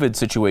the COVID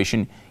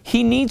situation,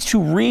 he needs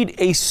to read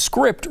a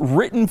script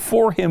written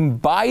for him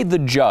by the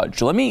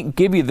judge. Let me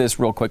give you this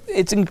real quick.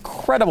 It's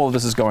incredible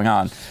this is going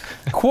on.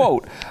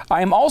 Quote,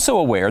 I am also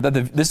aware that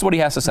this is what he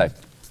has to say.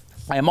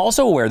 I am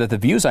also aware that the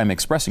views I am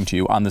expressing to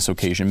you on this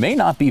occasion may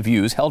not be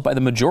views held by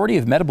the majority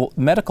of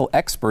medical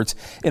experts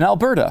in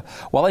Alberta.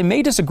 While I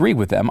may disagree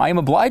with them, I am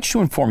obliged to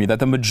inform you that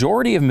the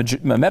majority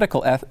of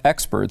medical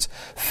experts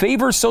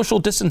favor social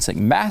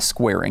distancing,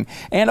 mask wearing,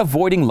 and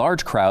avoiding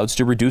large crowds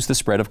to reduce the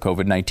spread of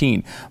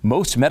COVID-19.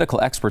 Most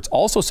medical experts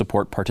also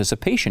support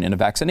participation in a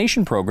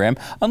vaccination program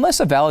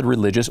unless a valid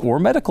religious or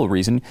medical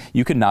reason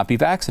you cannot be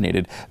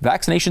vaccinated.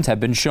 Vaccinations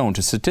have been shown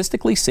to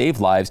statistically save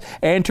lives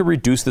and to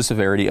reduce the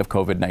severity of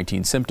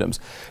COVID-19 symptoms.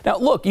 Now,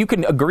 look, you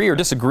can agree or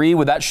disagree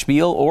with that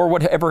spiel or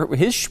whatever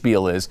his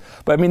spiel is,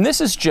 but I mean,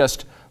 this is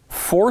just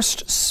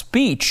forced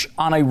speech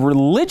on a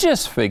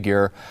religious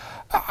figure.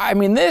 I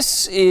mean,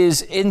 this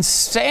is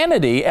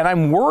insanity, and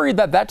I'm worried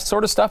that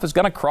sort of stuff is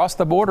going to cross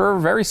the border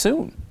very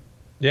soon.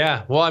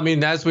 Yeah, well, I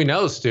mean, as we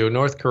know, Stu,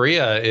 North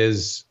Korea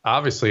is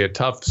obviously a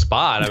tough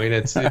spot. I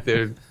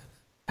mean,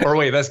 or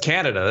wait, that's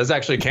Canada. That's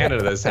actually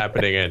Canada that's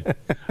happening in.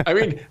 I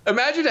mean,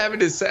 imagine having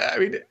to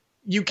say,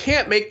 you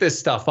can't make this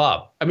stuff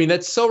up. I mean,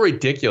 that's so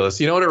ridiculous.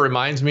 You know what it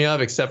reminds me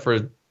of, except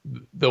for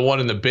the one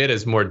in the bit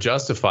is more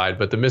justified,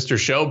 but the Mr.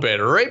 Show bit,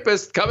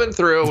 rapist coming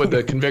through with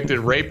the convicted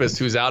rapist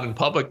who's out in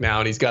public now,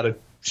 and he's got to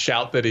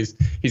shout that he's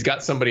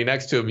got somebody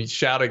next to him. He's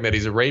shouting that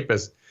he's a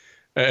rapist.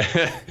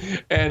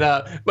 And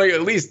like,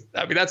 at least,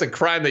 I mean, that's a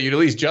crime that you'd at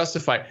least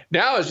justify.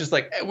 Now it's just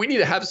like, we need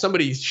to have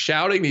somebody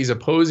shouting these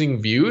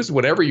opposing views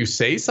whenever you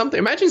say something.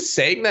 Imagine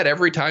saying that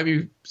every time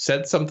you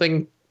said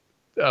something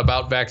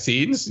about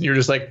vaccines. And you're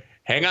just like,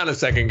 hang on a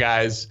second,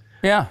 guys.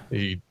 Yeah.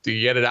 You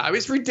get it out. I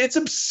mean, it's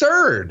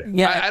absurd.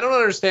 Yeah. I don't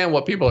understand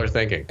what people are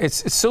thinking.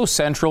 It's so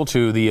central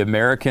to the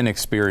American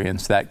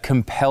experience that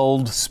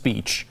compelled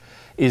speech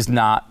is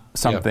not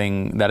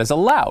something that is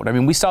allowed. I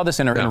mean, we saw this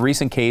in a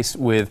recent case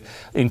I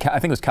think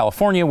it was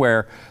California,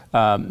 where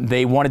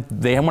they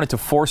wanted to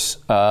force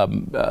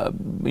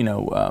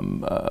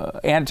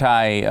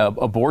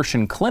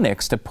anti-abortion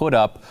clinics to put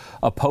up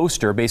a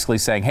poster basically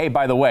saying, hey,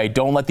 by the way,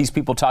 don't let these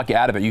people talk you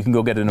out of it. You can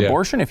go get an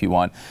abortion if you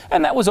want.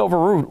 And that was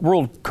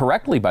overruled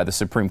correctly by the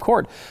Supreme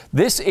Court.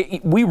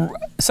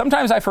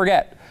 Sometimes I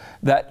forget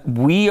that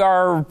we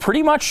are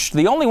pretty much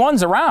the only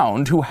ones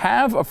around who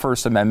have a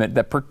First Amendment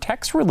that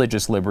protects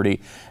religious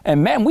liberty.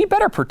 And man, we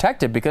better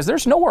protect it, because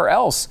there's nowhere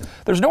else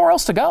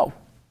to go.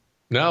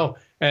 No.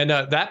 And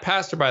that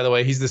pastor, by the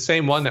way, he's the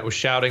same one that was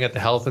shouting at the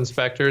health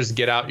inspectors,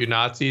 get out you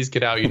Nazis,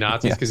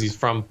 because he's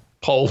from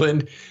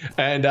Poland.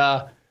 And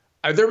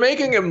they're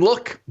making him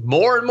look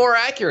more and more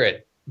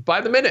accurate by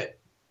the minute.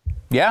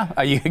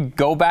 Yeah, you can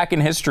go back in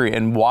history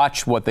and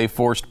watch what they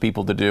forced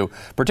people to do,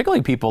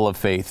 particularly people of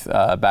faith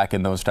back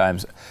in those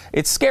times.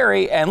 It's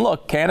scary. And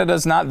look,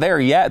 Canada's not there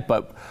yet,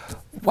 but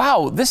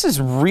wow, this is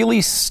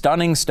really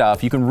stunning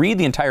stuff. You can read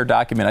the entire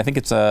document. I think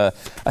it's called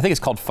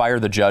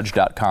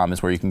firethejudge.com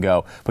is where you can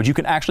go. But you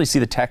can actually see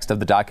the text of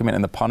the document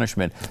and the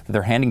punishment that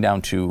they're handing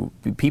down to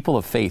people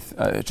of faith.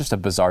 Just a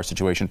bizarre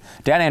situation.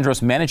 Dan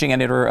Andros, managing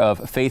editor of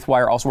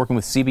FaithWire, also working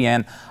with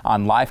CBN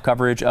on live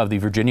coverage of the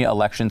Virginia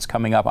elections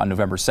coming up on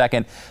November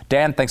 2nd.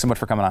 Dan, thanks so much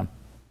for coming on.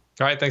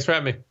 All right, thanks for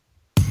having me.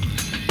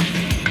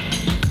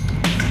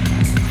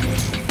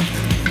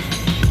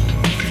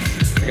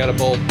 I got a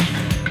bowl.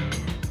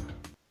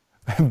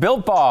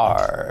 Built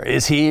Bar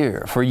is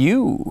here for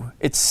you.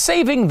 It's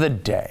saving the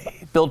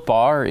day. Built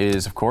Bar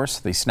is, of course,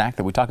 the snack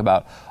that we talk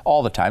about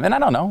all the time. And I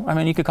don't know. I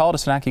mean, you could call it a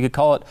snack. You could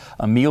call it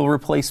a meal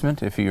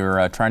replacement if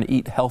you're trying to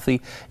eat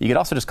healthy. You could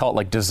also just call it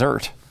like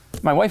dessert.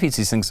 My wife eats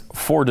these things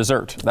for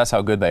dessert. That's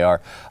how good they are.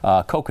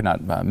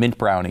 Coconut, mint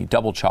brownie,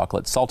 double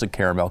chocolate, salted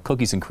caramel,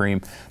 cookies and cream.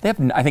 They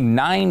have, I think,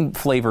 9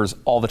 flavors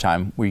all the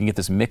time where you can get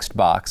this mixed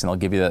box, and they'll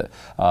give you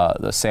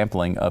the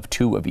sampling of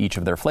 2 of each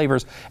of their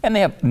flavors. And they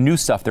have new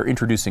stuff they're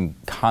introducing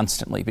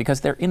constantly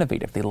because they're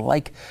innovative. They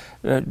like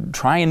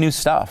trying new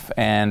stuff.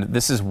 And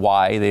this is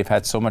why they've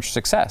had so much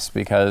success,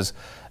 because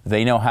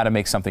they know how to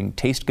make something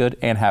taste good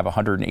and have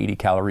 180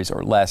 calories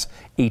or less,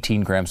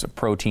 18 grams of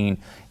protein,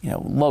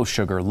 low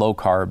sugar, low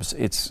carbs.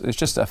 It's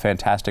just a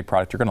fantastic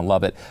product. You're going to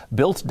love it.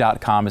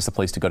 Built.com is the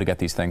place to go to get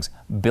these things.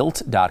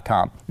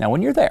 Built.com. Now,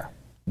 when you're there,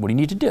 what do you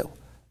need to do?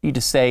 You need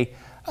to say,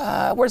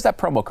 where's that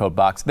promo code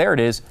box? There it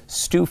is,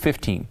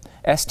 STU15.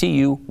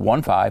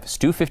 STU15,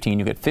 STU15.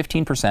 You get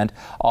 15%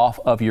 off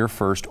of your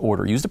first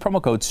order. Use the promo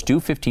code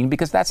STU15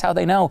 because that's how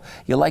they know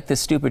you like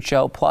this stupid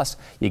show. Plus,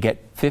 you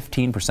get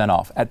 15%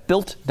 off at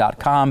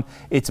Built.com.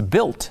 It's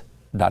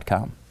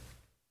Built.com.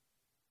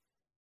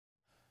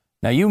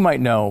 Now, you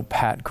might know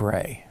Pat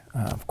Gray,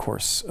 of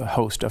course, a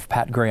host of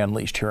Pat Gray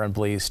Unleashed here on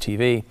Blaze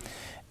TV.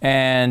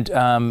 And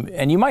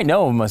you might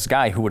know him as a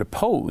guy who would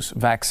oppose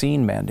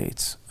vaccine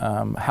mandates.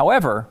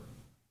 However,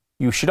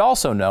 you should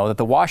also know that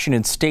the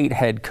Washington State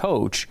head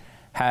coach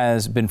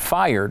has been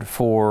fired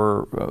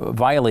for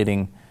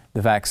violating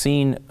the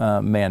vaccine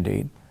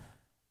mandate.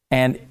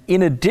 And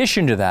in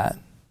addition to that,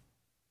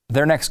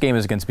 their next game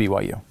is against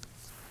BYU.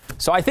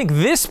 So I think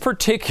this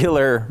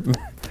particular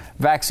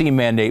vaccine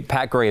mandate,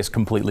 Pat Gray is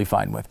completely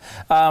fine with.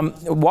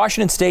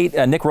 Washington State,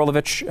 Nick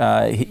Rolovich,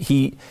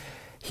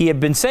 he had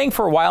been saying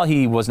for a while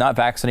he was not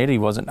vaccinated. He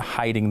wasn't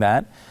hiding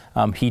that.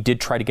 He did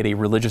try to get a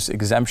religious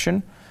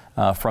exemption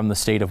from the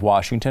state of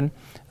Washington,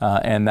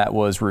 and that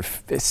was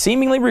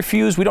seemingly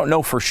refused. We don't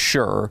know for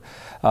sure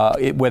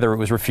whether it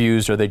was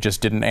refused or they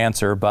just didn't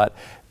answer, but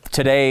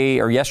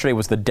yesterday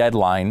was the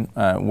deadline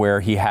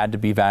where he had to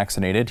be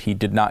vaccinated. He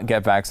did not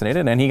get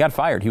vaccinated, and he got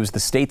fired. He was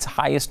the state's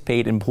highest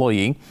paid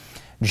employee.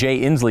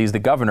 Jay Inslee is the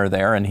governor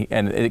there, and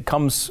it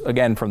comes,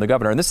 again, from the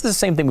governor. And this is the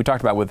same thing we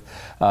talked about with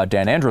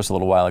Dan Andros a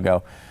little while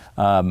ago.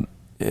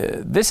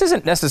 This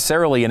isn't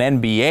necessarily an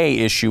NBA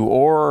issue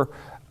or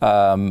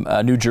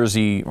a New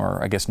Jersey,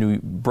 or I guess New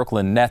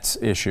Brooklyn Nets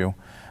issue.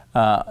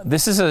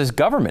 This is a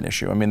government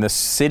issue. I mean, the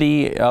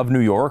city of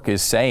New York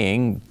is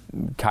saying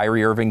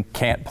Kyrie Irving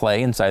can't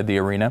play inside the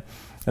arena.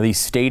 The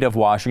state of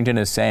Washington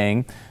is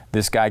saying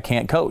this guy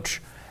can't coach.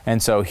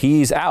 And so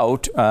he's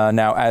out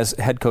now as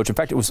head coach. In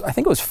fact, I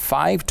think it was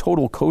 5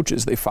 total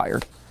coaches they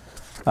fired.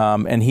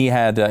 And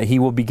he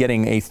will be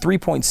getting a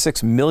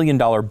 $3.6 million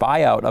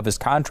buyout of his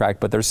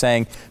contract, but they're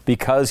saying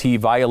because he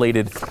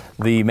violated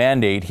the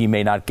mandate, he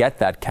may not get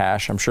that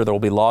cash. I'm sure there will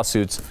be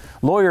lawsuits.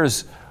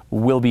 Lawyers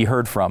will be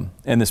heard from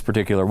in this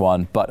particular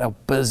one. But a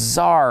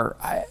bizarre,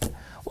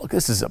 look,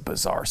 this is a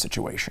bizarre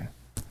situation.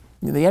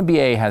 The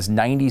NBA has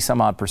 90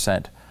 some odd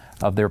 %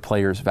 of their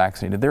players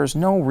vaccinated. There's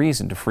no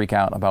reason to freak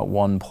out about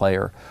one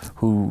player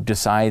who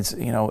decides,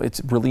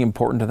 it's really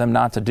important to them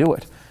not to do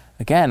it.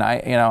 Again,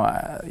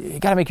 you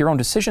got to make your own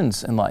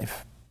decisions in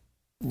life.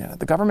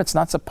 The government's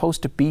not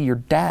supposed to be your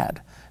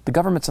dad. The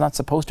government's not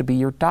supposed to be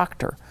your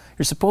doctor.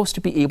 You're supposed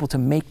to be able to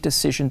make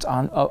decisions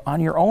on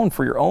your own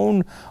for your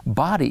own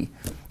body.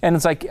 And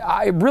it's like,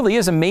 it really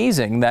is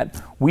amazing that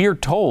we are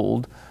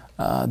told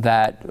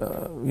that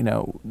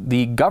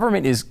the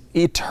government is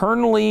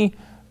eternally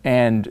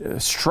and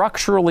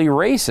structurally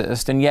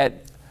racist, and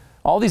yet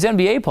all these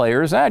NBA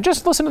players,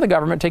 just listen to the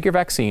government, take your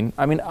vaccine.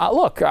 I mean,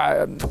 look,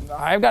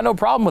 I've got no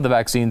problem with the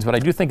vaccines, but I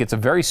do think it's a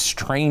very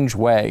strange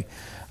way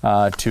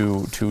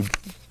to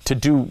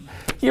do.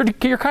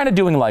 You're kind of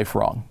doing life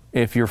wrong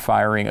if you're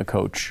firing a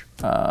coach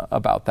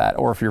about that,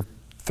 or if you're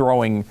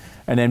throwing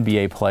an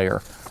NBA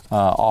player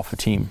off a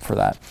team for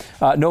that.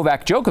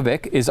 Novak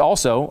Djokovic is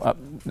also,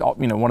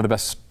 one of the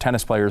best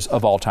tennis players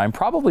of all time.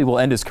 Probably will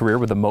end his career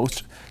with the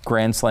most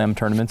Grand Slam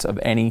tournaments of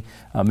any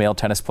male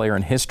tennis player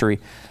in history.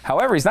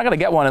 However, he's not going to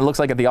get one, it looks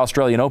like, at the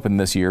Australian Open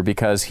this year,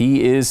 because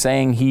he is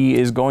saying he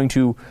is going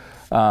to.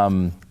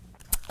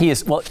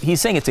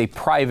 He's saying it's a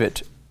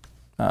private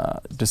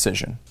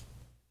decision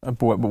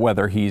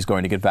whether he's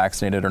going to get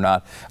vaccinated or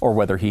not, or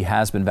whether he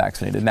has been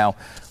vaccinated. Now,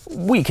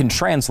 we can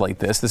translate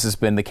this. This has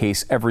been the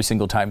case every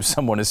single time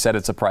someone has said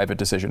it's a private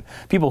decision.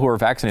 People who are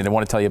vaccinated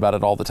want to tell you about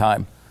it all the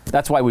time.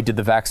 That's why we did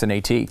the Vaccine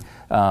AT,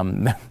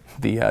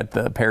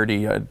 the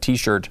parody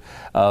T-shirt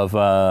of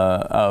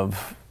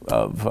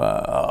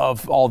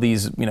all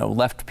these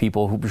left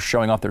people who were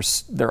showing off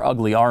their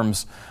ugly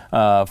arms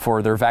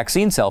for their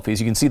vaccine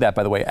selfies. You can see that,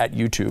 by the way, at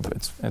YouTube.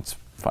 It's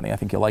funny. I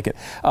think you'll like it.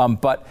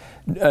 But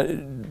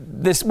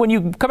this, when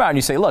you come out and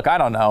you say, "Look, I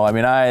don't know. I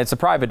mean, it's a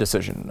private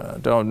decision.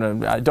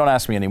 Don't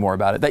ask me any more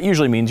about it." That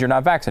usually means you're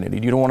not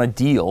vaccinated. You don't want to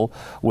deal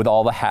with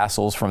all the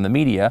hassles from the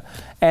media,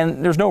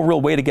 and there's no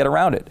real way to get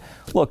around it.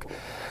 Look,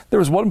 there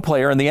was one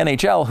player in the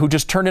NHL who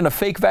just turned in a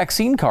fake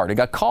vaccine card and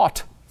got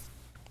caught.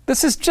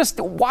 This is just,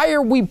 why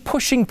are we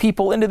pushing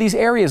people into these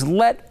areas?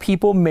 Let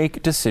people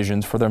make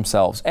decisions for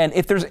themselves. And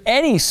if there's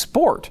any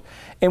sport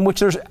in which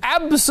there's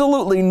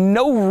absolutely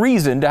no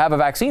reason to have a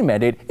vaccine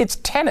mandate, it's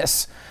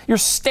tennis. You're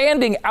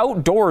standing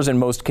outdoors in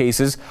most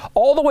cases,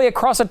 all the way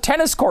across a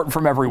tennis court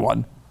from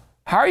everyone.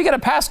 How are you going to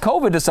pass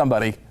COVID to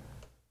somebody?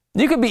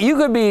 You could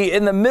be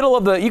in the middle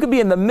of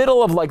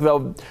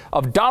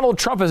Donald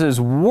Trump as his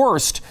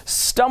worst,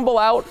 stumble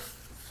out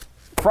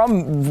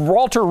from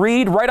Walter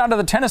Reed right onto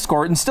the tennis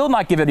court and still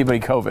not give anybody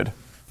COVID.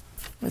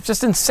 It's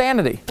just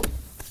insanity.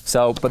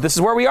 So, but this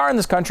is where we are in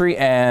this country,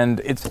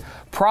 and it's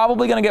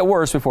probably going to get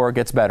worse before it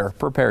gets better.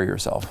 Prepare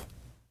yourself.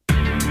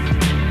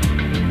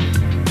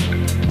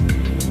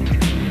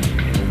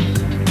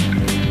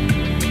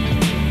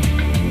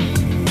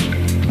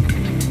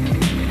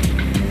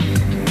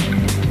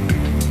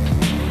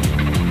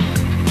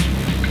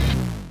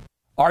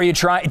 Are you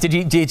trying? Did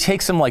you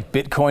take some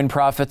Bitcoin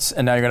profits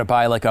and now you're going to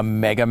buy a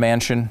mega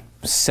mansion,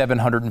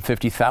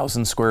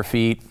 750,000 square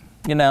feet?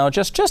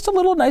 Just a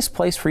little nice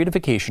place for you to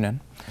vacation in.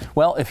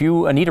 Well, if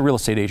you need a real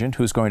estate agent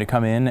who's going to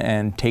come in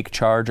and take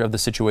charge of the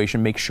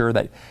situation, make sure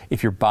that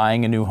if you're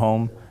buying a new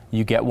home,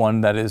 you get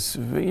one that is,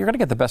 you're going to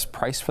get the best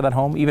price for that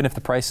home, even if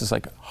the price is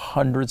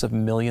hundreds of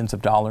millions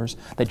of dollars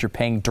that you're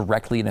paying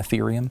directly in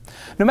Ethereum.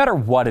 No matter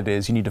what it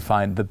is, you need to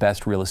find the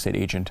best real estate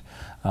agent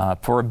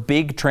for a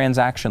big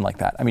transaction like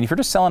that. I mean, if you're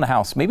just selling a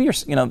house, maybe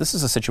this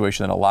is a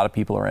situation that a lot of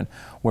people are in,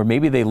 where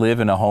maybe they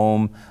live in a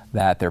home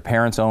that their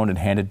parents owned and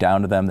handed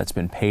down to them that's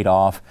been paid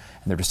off,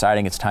 and they're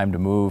deciding it's time to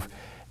move.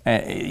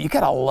 You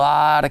got a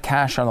lot of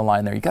cash on the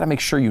line there. You got to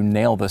make sure you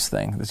nail this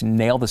thing,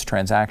 nail this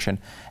transaction,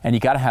 and you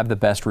got to have the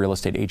best real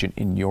estate agent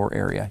in your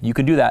area. You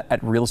can do that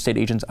at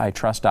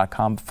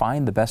realestateagentsitrust.com.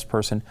 Find the best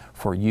person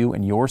for you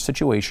and your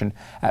situation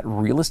at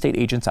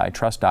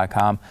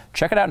realestateagentsitrust.com.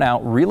 Check it out now,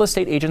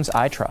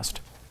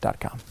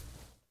 realestateagentsitrust.com.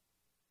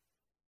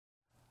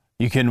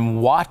 You can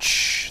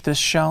watch this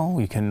show,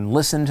 you can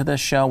listen to this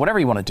show, whatever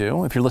you want to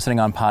do. If you're listening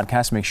on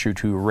podcast, make sure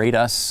to rate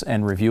us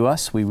and review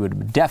us. We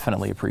would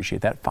definitely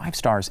appreciate that. 5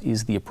 stars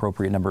is the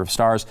appropriate number of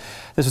stars.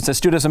 This one says,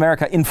 Studios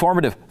America,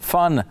 informative,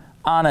 fun,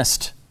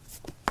 honest.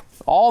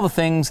 All the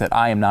things that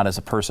I am not as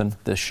a person,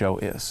 this show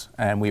is.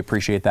 And we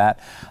appreciate that.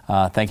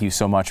 Thank you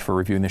so much for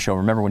reviewing the show.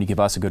 Remember, when you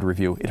give us a good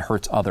review, it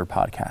hurts other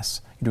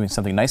podcasts. You're doing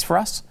something nice for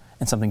us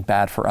and something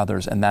bad for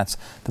others, and that's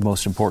the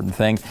most important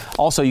thing.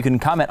 Also, you can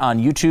comment on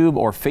YouTube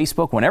or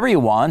Facebook whenever you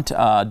want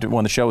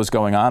when the show is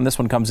going on. This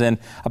one comes in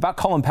about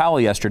Colin Powell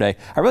yesterday.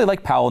 I really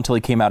liked Powell until he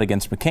came out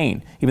against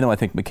McCain. Even though I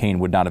think McCain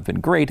would not have been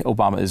great,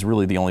 Obama is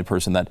really the only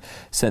person that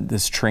set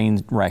this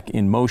train wreck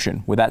in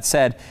motion. With that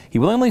said, he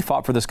willingly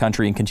fought for this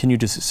country and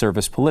continued to serve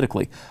us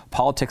politically.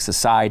 Politics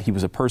aside, he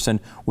was a person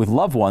with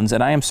loved ones,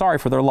 and I am sorry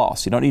for their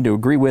loss. You don't need to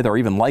agree with or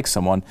even like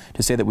someone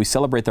to say that we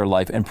celebrate their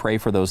life and pray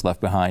for those left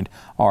behind.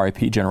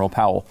 R.I.P. General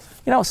Powell.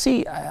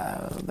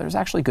 There's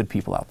actually good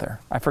people out there.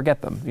 I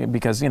forget them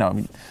because,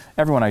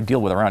 everyone I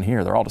deal with around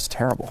here, they're all just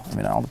terrible. I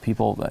mean, all the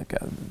people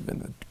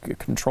in the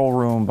control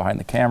room, behind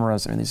the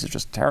cameras, these are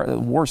just the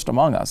worst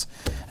among us.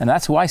 And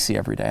that's who I see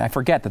every day. I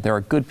forget that there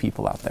are good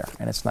people out there,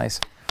 and it's nice.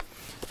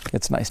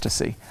 It's nice to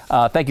see.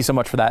 Thank you so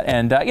much for that.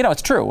 And,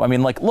 it's true. I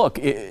mean, look,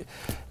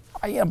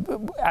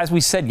 as we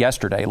said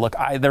yesterday,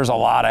 there's a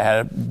lot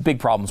of big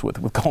problems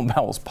with Colin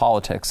Powell's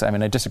politics. I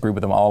mean, I disagree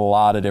with him on a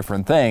lot of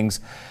different things.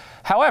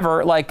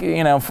 However,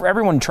 for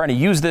everyone trying to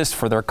use this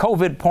for their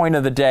COVID point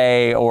of the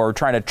day or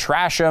trying to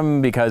trash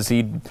him because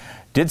he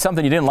did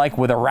something you didn't like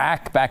with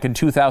Iraq back in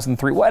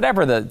 2003,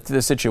 whatever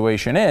the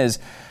situation is,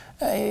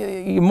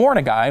 you mourn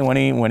a guy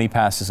when he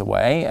passes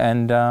away,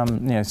 and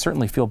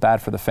certainly feel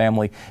bad for the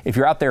family. If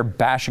you're out there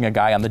bashing a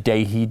guy on the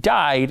day he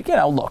died,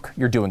 look,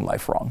 you're doing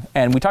life wrong.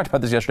 And we talked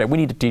about this yesterday. We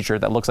need a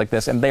T-shirt that looks like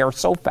this, and they are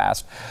so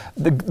fast.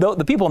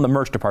 The people in the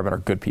merch department are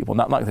good people,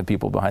 not like the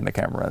people behind the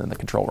camera in the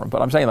control room.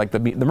 But I'm saying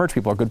the merch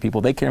people are good people.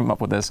 They came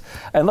up with this,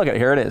 and look at it.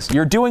 Here it is.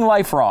 You're doing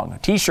life wrong.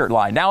 T-shirt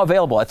line now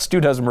available at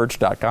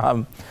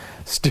StuDoesMerch.com.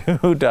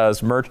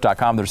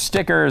 StuDoesMerch.com. There's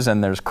stickers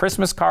and there's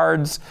Christmas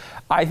cards.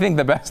 I think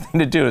the best thing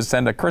to do is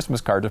send a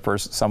Christmas card to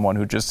someone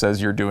who just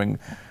says you're doing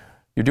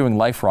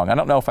life wrong. I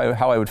don't know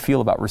how I would feel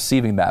about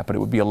receiving that, but it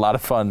would be a lot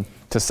of fun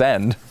to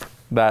send.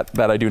 That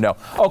I do know.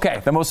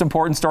 Okay, the most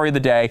important story of the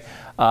day.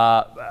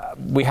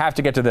 We have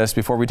to get to this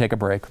before we take a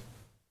break.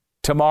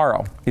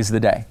 Tomorrow is the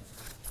day.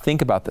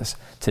 Think about this.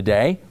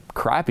 Today,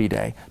 crappy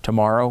day.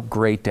 Tomorrow,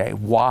 great day.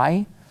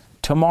 Why?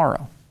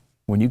 Tomorrow,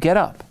 when you get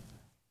up,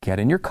 get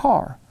in your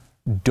car.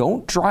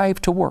 Don't drive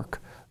to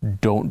work.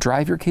 Don't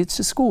drive your kids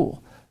to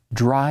school.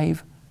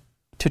 Drive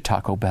to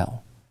Taco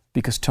Bell.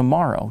 Because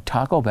tomorrow,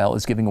 Taco Bell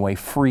is giving away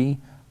free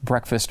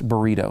breakfast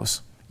burritos.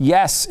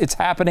 Yes, it's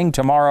happening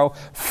tomorrow.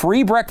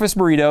 Free breakfast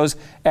burritos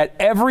at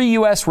every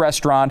U.S.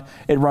 restaurant.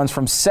 It runs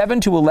from 7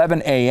 to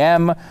 11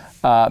 a.m.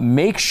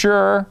 Make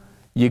sure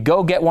you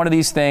go get one of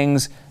these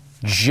things.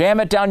 Jam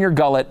it down your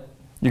gullet.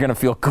 You're going to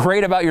feel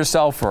great about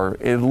yourself for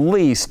at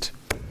least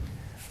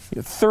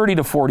 30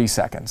 to 40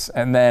 seconds,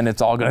 and then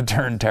it's all going to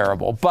turn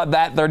terrible. But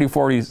that 30 to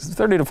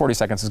 40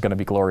 seconds is going to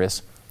be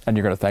glorious, and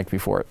you're going to thank me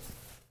for it.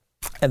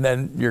 And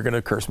then you're going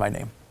to curse my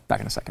name. Back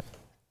in a second.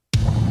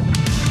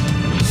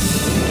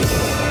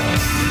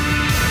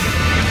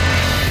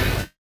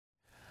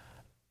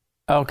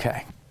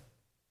 Okay.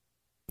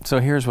 So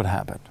here's what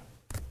happened.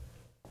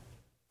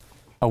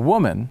 A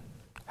woman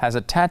has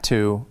a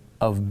tattoo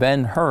of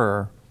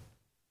Ben-Hur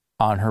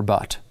on her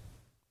butt.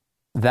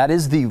 That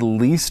is the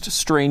least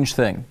strange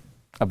thing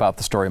about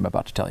the story I'm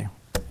about to tell you.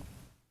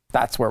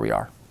 That's where we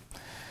are.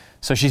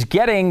 So she's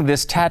getting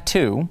this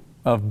tattoo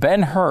of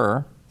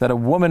Ben-Hur that a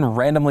woman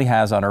randomly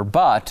has on her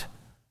butt,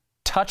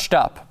 touched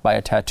up by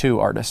a tattoo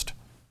artist.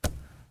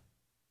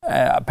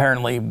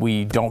 Apparently,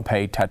 we don't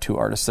pay tattoo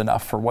artists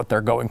enough for what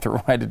they're going through.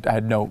 I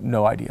had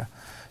no idea.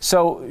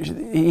 So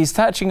he's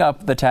touching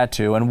up the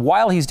tattoo, and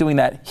while he's doing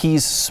that,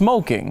 he's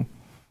smoking,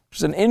 which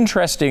is an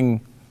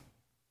interesting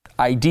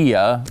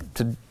idea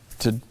to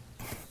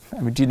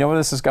do you know where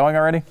this is going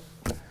already?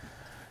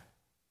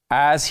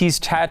 As he's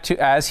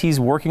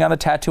working on the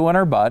tattoo on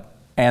her butt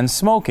and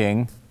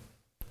smoking,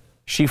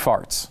 she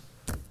farts.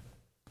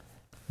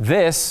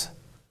 This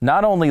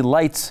not only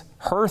lights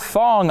her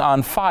thong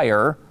on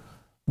fire,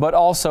 but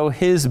also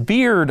his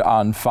beard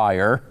on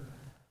fire.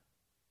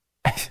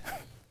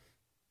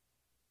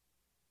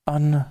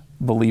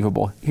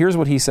 Unbelievable. Here's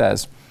what he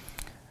says.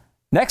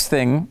 Next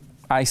thing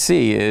I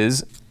see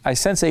is I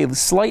sense a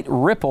slight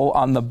ripple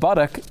on the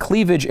buttock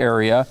cleavage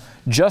area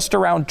just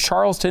around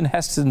Charleston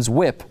Heston's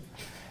whip,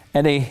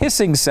 and a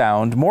hissing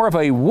sound, more of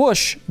a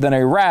whoosh than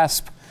a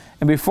rasp,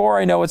 and before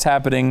I know what's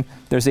happening,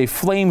 there's a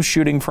flame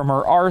shooting from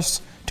her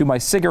arse to my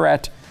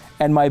cigarette,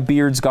 and my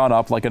beard's gone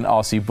up like an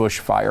Aussie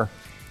bushfire.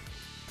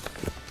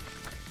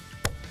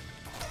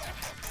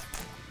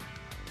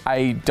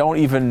 I don't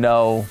even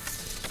know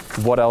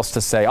what else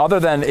to say, other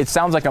than it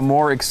sounds like a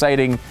more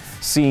exciting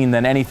scene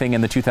than anything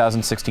in the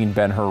 2016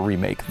 Ben-Hur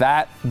remake.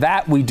 That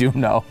we do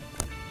know.